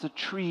things, the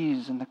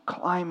trees and the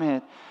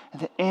climate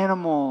and the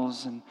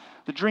animals and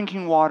the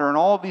drinking water and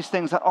all of these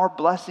things that are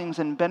blessings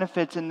and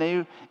benefits, and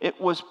it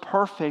was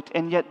perfect,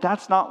 and yet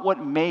that's not what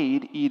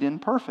made Eden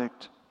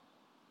perfect.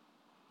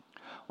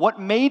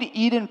 What made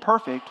Eden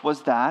perfect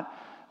was that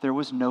there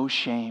was no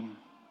shame.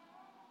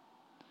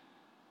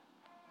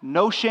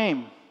 No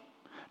shame.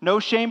 No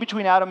shame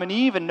between Adam and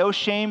Eve, and no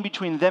shame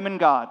between them and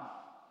God.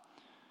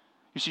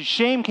 You see,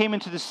 shame came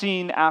into the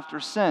scene after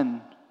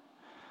sin.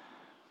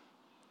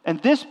 And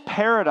this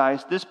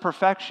paradise, this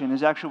perfection,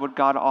 is actually what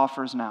God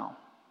offers now.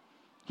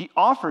 He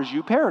offers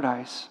you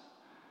paradise.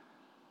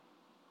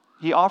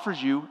 He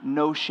offers you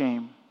no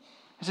shame.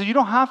 He says you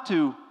don't have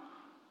to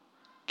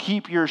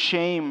keep your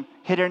shame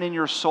hidden in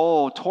your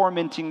soul,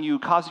 tormenting you,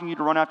 causing you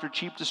to run after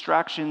cheap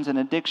distractions and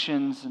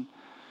addictions. And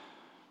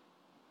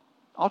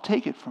I'll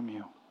take it from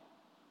you.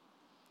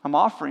 I'm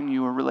offering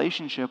you a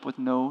relationship with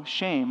no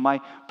shame.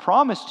 My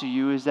promise to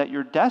you is that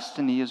your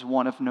destiny is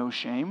one of no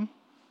shame.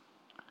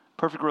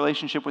 perfect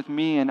relationship with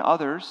me and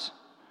others,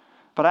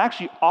 but I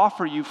actually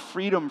offer you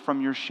freedom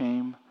from your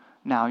shame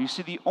now. You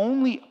see, the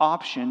only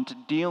option to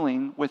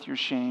dealing with your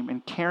shame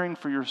and caring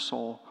for your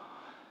soul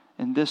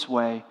in this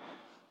way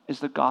is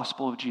the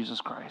gospel of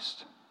Jesus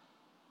Christ.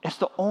 It's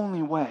the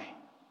only way.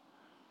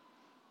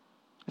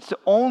 It's the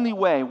only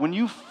way. When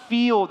you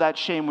feel that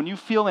shame, when you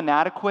feel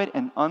inadequate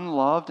and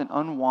unloved and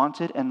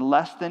unwanted and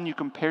less than, you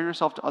compare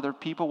yourself to other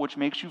people, which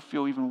makes you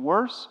feel even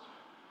worse.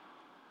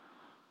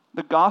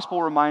 The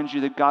gospel reminds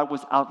you that God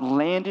was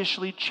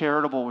outlandishly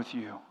charitable with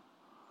you,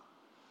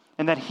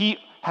 and that he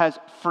has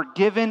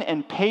forgiven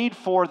and paid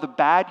for the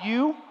bad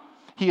you.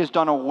 He has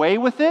done away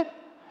with it,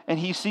 and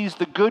he sees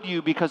the good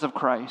you because of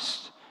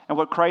Christ and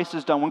what Christ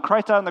has done. When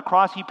Christ died on the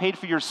cross, he paid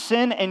for your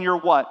sin and your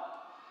what?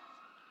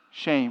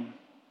 Shame.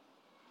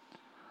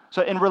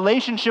 So in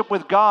relationship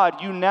with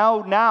God, you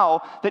know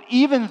now that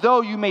even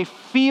though you may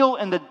feel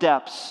in the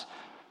depths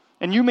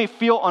and you may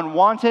feel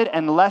unwanted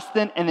and less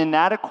than and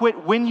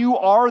inadequate, when you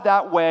are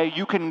that way,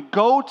 you can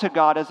go to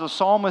God as the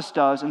psalmist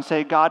does and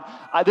say, God,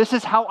 this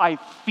is how I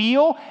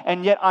feel,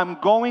 and yet I'm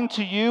going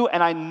to you,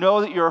 and I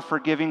know that you're a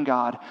forgiving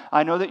God.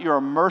 I know that you're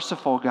a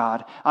merciful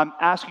God. I'm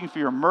asking for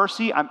your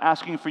mercy. I'm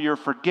asking for your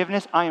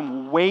forgiveness. I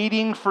am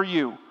waiting for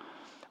you.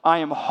 I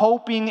am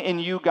hoping in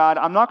you, God.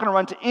 I'm not going to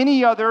run to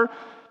any other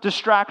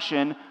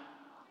distraction.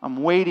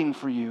 I'm waiting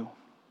for you.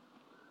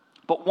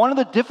 But one of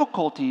the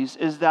difficulties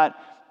is that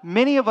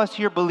many of us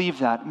here believe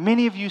that.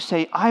 Many of you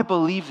say, I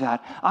believe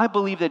that. I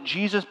believe that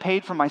Jesus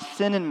paid for my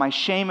sin and my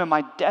shame, and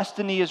my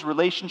destiny is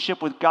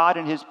relationship with God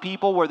and his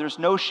people where there's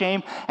no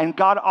shame, and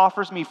God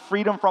offers me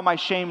freedom from my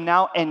shame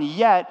now, and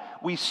yet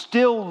we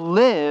still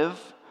live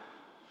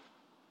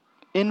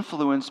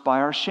influenced by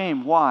our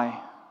shame. Why?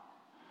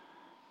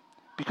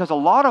 Because a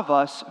lot of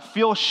us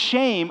feel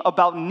shame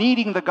about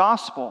needing the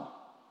gospel.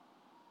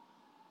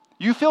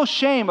 You feel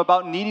shame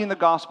about needing the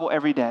gospel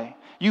every day.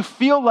 You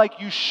feel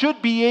like you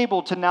should be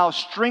able to now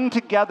string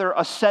together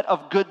a set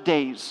of good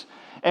days.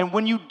 And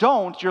when you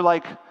don't, you're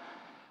like,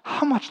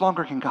 how much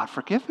longer can God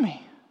forgive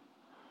me?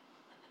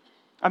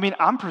 I mean,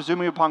 I'm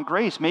presuming upon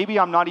grace. Maybe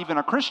I'm not even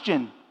a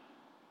Christian.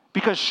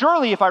 Because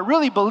surely if I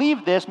really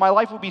believe this, my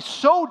life would be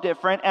so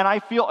different, and I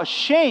feel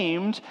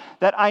ashamed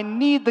that I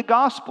need the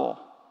gospel.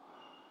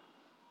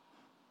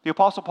 The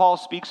Apostle Paul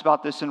speaks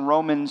about this in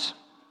Romans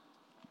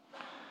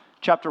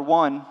chapter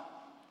 1,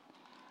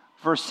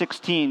 verse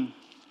 16.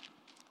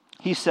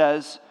 He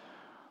says,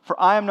 for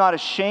I am not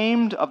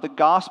ashamed of the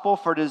gospel,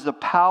 for it is the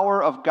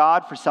power of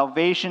God for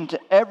salvation to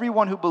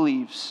everyone who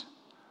believes.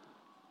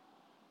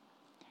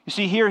 You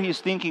see, here he's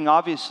thinking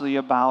obviously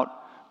about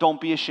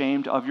don't be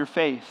ashamed of your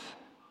faith.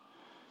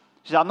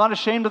 He says, I'm not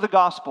ashamed of the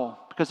gospel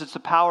because it's the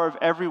power of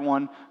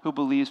everyone who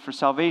believes for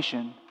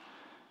salvation.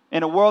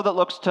 In a world that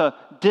looks to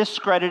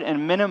discredit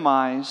and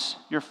minimize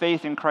your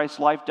faith in Christ's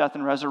life, death,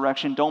 and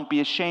resurrection, don't be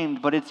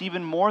ashamed. But it's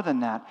even more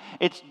than that.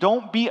 It's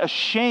don't be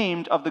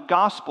ashamed of the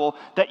gospel,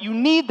 that you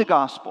need the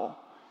gospel.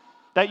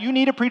 That you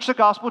need to preach the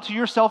gospel to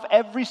yourself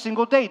every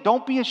single day.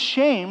 Don't be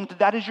ashamed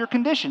that is your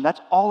condition.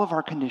 That's all of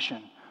our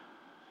condition.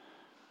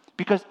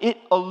 Because it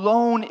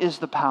alone is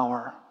the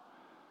power.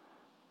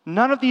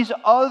 None of these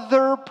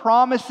other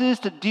promises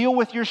to deal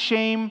with your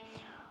shame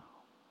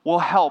will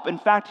help. In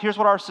fact, here's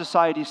what our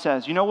society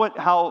says. You know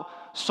how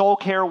soul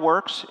care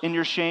works in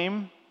your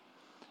shame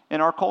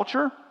in our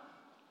culture?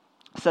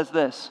 It says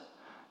this: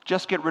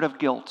 just get rid of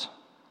guilt.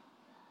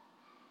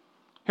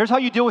 Here's how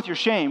you deal with your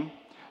shame.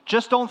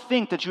 Just don't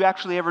think that you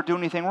actually ever do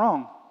anything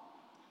wrong.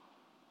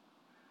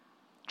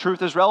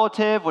 Truth is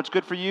relative. What's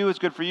good for you is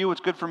good for you.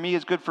 What's good for me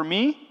is good for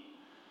me.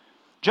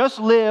 Just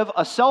live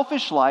a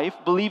selfish life,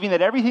 believing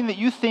that everything that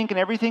you think and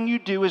everything you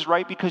do is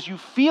right because you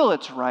feel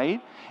it's right,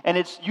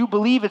 and you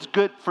believe it's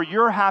good for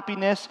your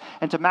happiness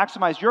and to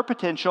maximize your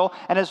potential.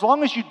 And as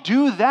long as you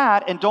do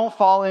that and don't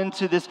fall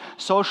into this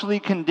socially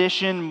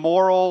conditioned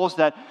morals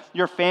that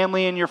your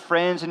family and your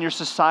friends and your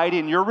society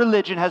and your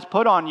religion has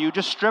put on you,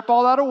 just strip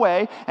all that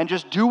away and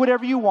just do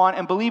whatever you want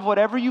and believe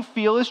whatever you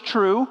feel is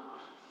true,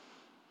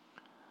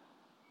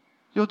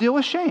 you'll deal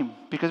with shame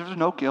because there's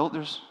no guilt,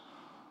 there's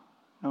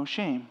no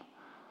shame.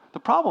 The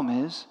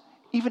problem is,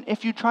 even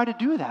if you try to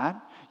do that,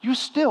 you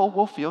still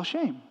will feel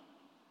shame.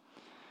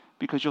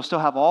 Because you'll still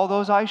have all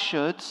those I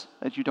shoulds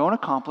that you don't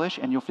accomplish,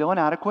 and you'll feel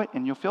inadequate,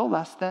 and you'll feel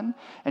less than,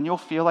 and you'll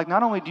feel like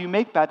not only do you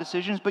make bad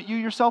decisions, but you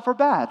yourself are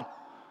bad.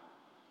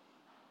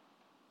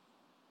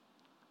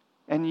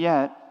 And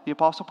yet, the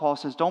Apostle Paul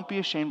says, don't be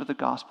ashamed of the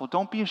gospel.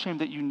 Don't be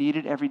ashamed that you need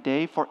it every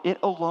day, for it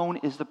alone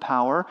is the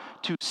power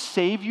to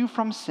save you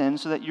from sin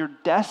so that your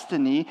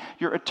destiny,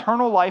 your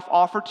eternal life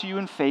offered to you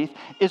in faith,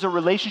 is a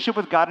relationship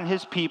with God and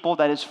his people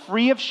that is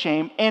free of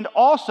shame, and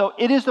also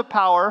it is the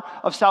power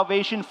of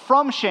salvation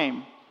from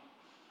shame.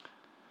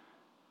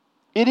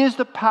 It is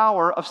the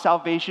power of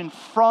salvation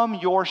from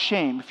your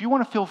shame. If you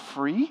want to feel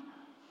free,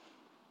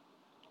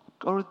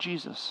 go to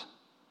Jesus.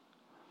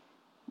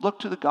 Look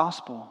to the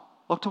gospel.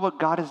 Look to what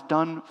God has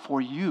done for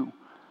you.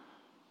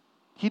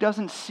 He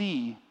doesn't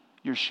see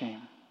your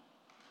shame.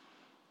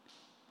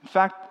 In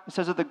fact, it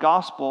says that the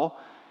gospel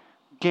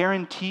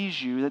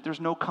guarantees you that there's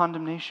no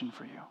condemnation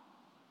for you,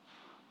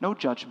 no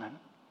judgment.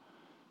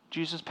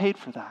 Jesus paid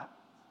for that.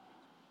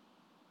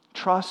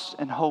 Trust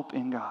and hope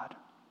in God.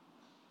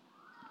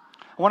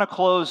 I want to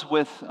close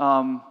with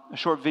a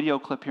short video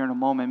clip here in a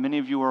moment. Many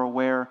of you are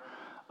aware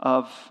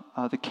of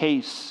the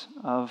case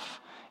of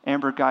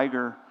Amber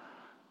Geiger,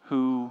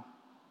 who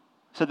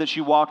said that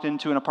she walked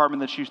into an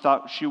apartment that she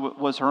thought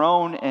was her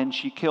own, and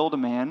she killed a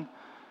man.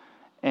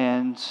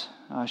 And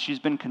she's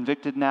been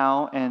convicted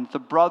now, and the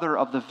brother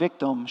of the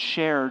victim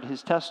shared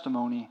his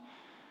testimony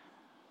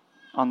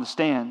on the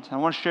stand. I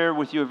want to share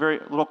with you a very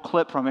little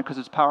clip from it because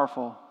it's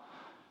powerful.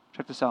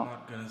 Check this out. I'm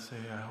not going to say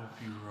I hope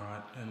you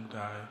rot and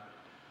die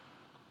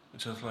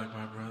just like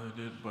my brother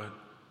did, but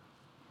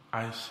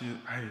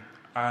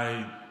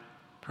I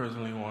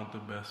personally want the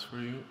best for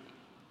you.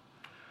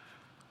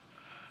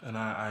 And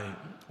I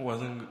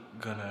wasn't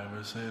going to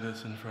ever say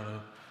this in front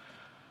of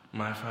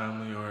my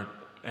family or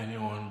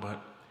anyone, but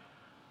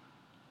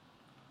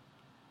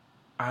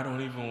I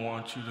don't even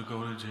want you to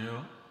go to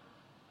jail.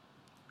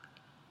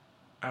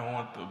 I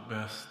want the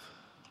best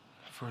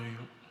for you.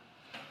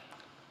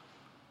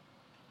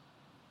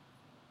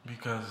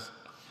 Because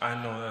I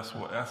know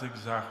that's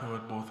exactly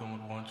what both of them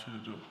would want you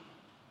to do.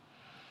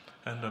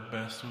 And the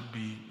best would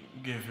be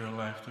give your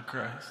life to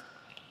Christ.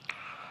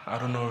 I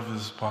don't know if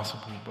this is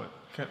possible, but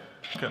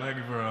can I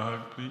give her a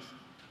hug, please?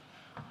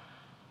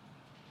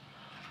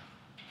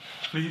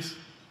 Please?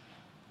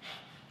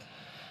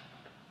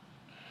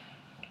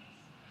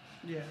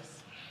 Yes.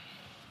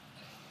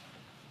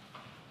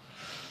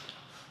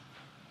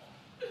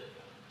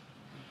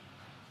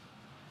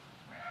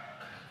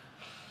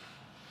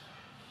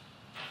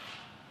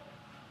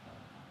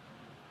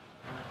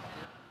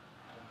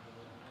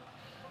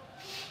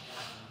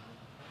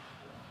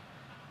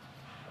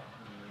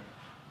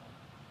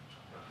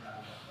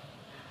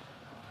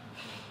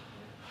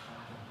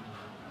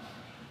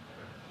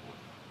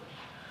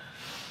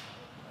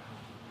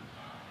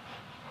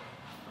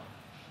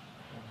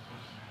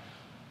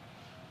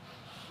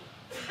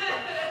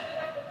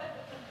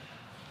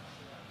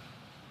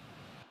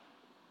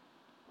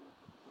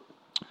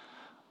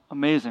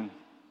 Amazing.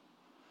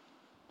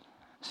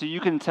 So you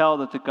can tell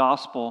that the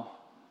gospel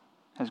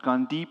has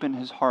gone deep in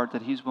his heart,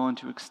 that he's willing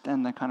to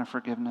extend that kind of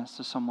forgiveness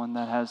to someone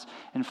that has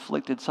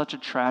inflicted such a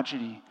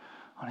tragedy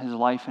on his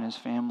life and his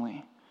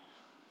family.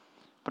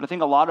 But I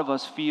think a lot of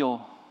us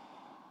feel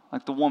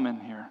like the woman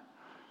here.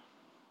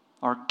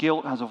 Our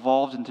guilt has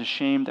evolved into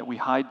shame that we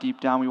hide deep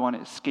down. We want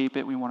to escape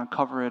it. We want to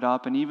cover it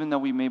up. And even though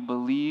we may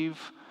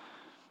believe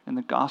in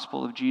the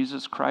gospel of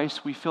Jesus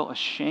Christ, we feel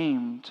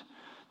ashamed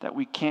that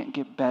we can't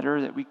get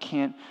better, that we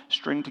can't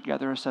string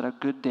together a set of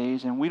good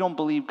days. And we don't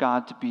believe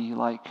God to be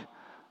like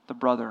the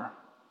brother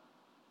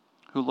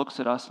who looks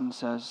at us and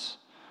says,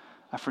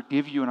 I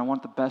forgive you and I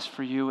want the best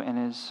for you,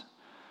 and is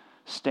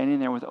standing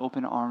there with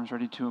open arms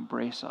ready to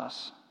embrace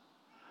us.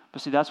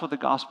 But see, that's what the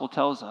gospel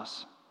tells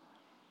us,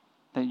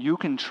 that you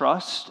can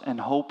trust and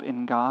hope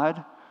in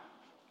God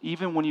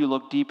even when you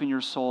look deep in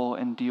your soul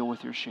and deal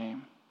with your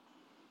shame.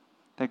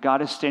 That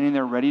God is standing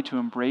there ready to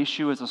embrace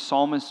you, as the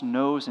psalmist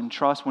knows and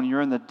trusts when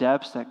you're in the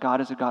depths that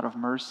God is a God of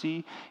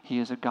mercy. He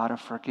is a God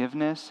of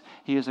forgiveness.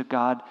 He is a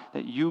God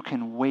that you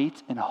can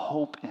wait and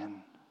hope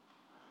in.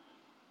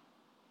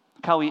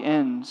 Look how he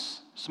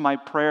ends. It's my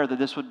prayer that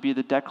this would be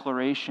the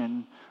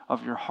declaration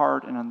of your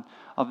heart and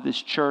of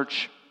this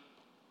church.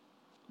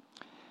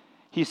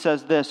 He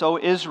says this, O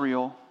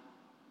Israel,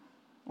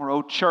 or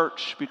O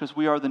church, because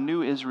we are the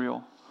new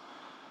Israel,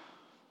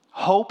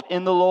 hope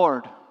in the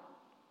Lord.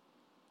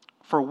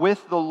 For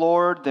with the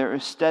Lord there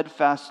is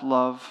steadfast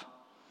love,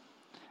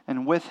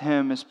 and with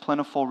him is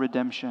plentiful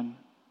redemption.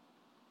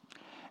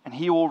 And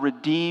he will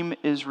redeem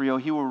Israel.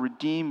 He will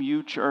redeem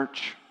you,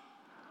 church,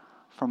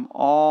 from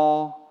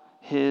all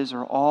his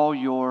or all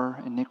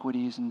your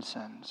iniquities and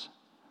sins.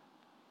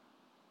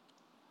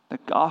 The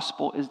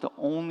gospel is the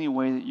only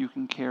way that you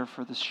can care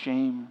for the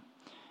shame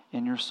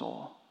in your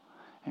soul.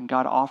 And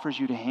God offers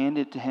you to hand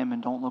it to him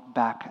and don't look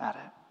back at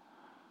it.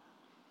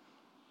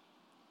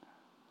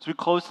 As we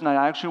close tonight,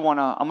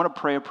 I'm going to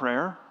pray a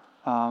prayer.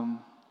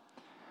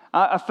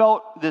 I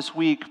felt this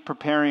week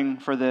preparing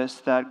for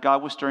this that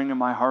God was stirring in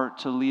my heart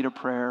to lead a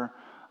prayer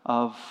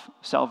of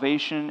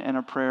salvation and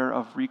a prayer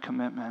of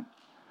recommitment.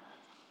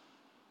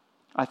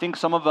 I think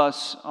some of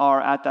us are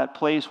at that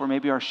place where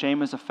maybe our shame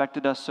has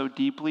affected us so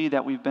deeply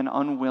that we've been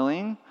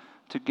unwilling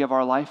to give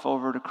our life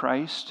over to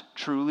Christ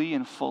truly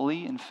and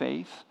fully in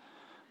faith,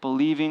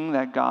 believing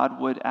that God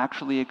would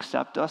actually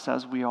accept us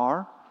as we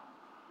are.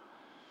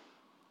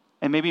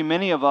 And maybe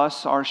many of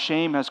us, our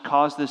shame has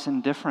caused this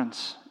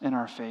indifference in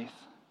our faith.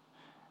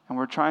 And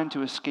we're trying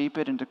to escape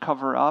it and to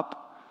cover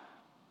up.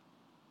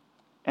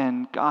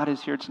 And God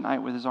is here tonight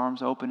with his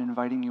arms open,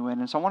 inviting you in.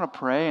 And so I want to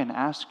pray and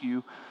ask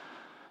you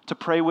to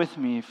pray with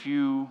me if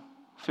you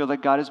feel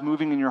that God is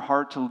moving in your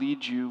heart to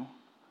lead you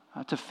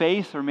to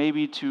faith, or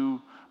maybe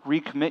to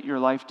recommit your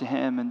life to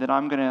him. And then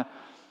I'm going to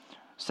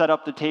set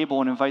up the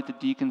table and invite the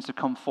deacons to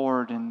come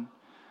forward, and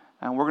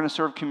we're going to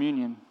serve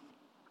communion.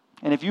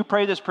 And if you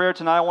pray this prayer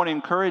tonight, I want to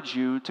encourage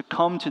you to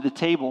come to the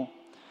table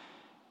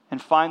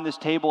and find this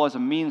table as a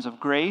means of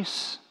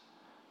grace.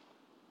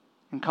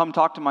 And come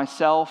talk to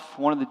myself,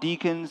 one of the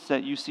deacons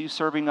that you see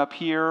serving up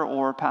here,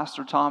 or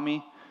Pastor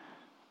Tommy,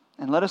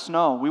 and let us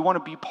know. We want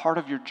to be part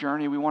of your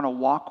journey. We want to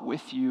walk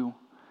with you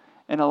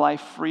in a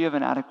life free of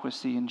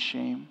inadequacy and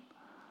shame,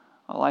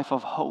 a life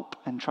of hope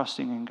and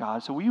trusting in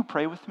God. So will you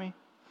pray with me?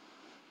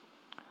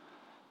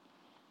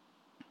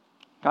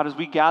 God, as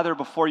we gather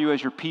before you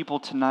as your people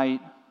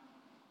tonight,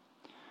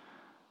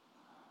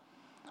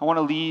 I want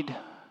to lead,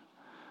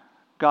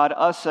 God,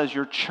 us as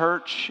your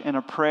church in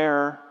a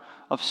prayer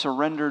of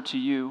surrender to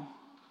you.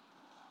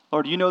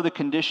 Lord, you know the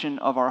condition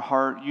of our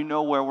heart. You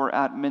know where we're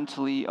at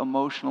mentally,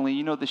 emotionally.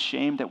 You know the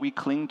shame that we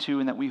cling to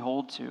and that we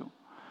hold to.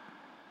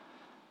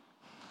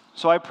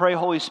 So I pray,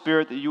 Holy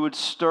Spirit, that you would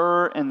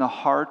stir in the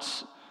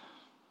hearts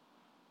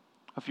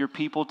of your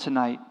people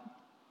tonight,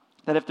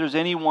 that if there's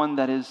anyone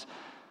that is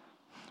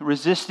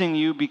resisting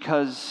you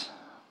because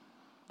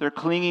they're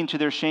clinging to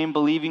their shame,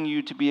 believing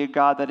you to be a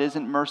God that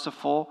isn't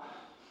merciful,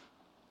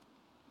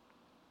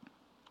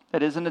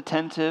 that isn't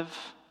attentive,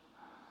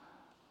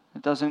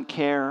 that doesn't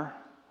care,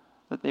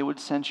 that they would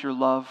sense your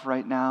love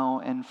right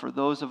now. And for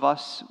those of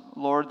us,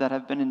 Lord, that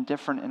have been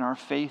indifferent in our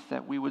faith,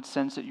 that we would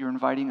sense that you're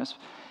inviting us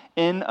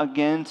in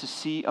again to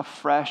see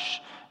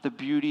afresh the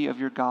beauty of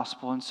your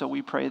gospel. And so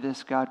we pray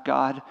this, God.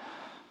 God,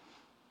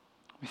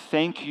 we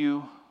thank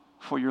you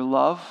for your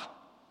love.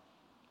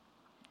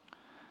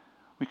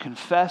 We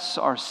confess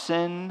our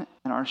sin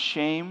and our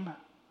shame.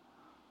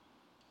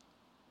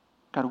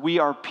 God, we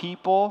are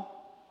people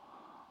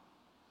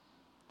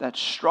that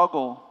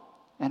struggle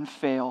and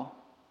fail.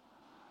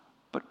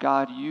 But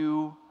God,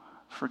 you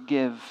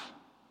forgive.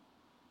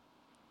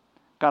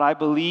 God, I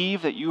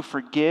believe that you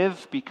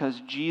forgive because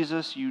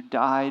Jesus, you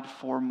died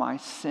for my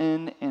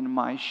sin and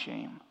my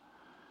shame.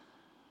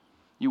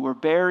 You were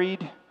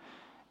buried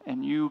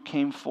and you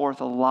came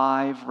forth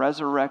alive,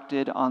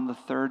 resurrected on the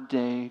third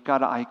day.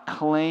 God, I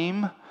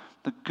claim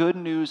the good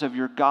news of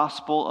your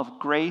gospel of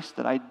grace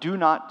that I do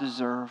not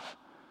deserve.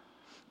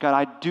 God,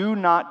 I do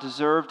not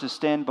deserve to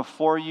stand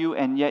before you,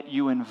 and yet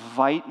you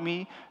invite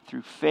me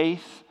through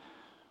faith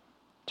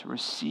to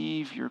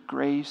receive your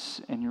grace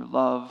and your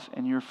love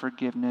and your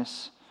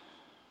forgiveness.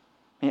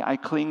 May I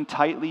cling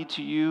tightly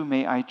to you.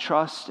 May I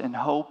trust and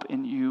hope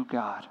in you,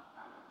 God,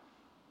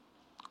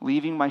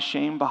 leaving my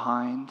shame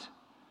behind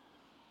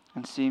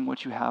and seeing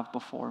what you have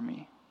before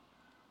me.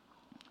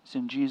 It's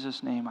in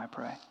Jesus' name I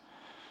pray.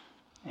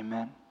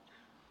 Amen.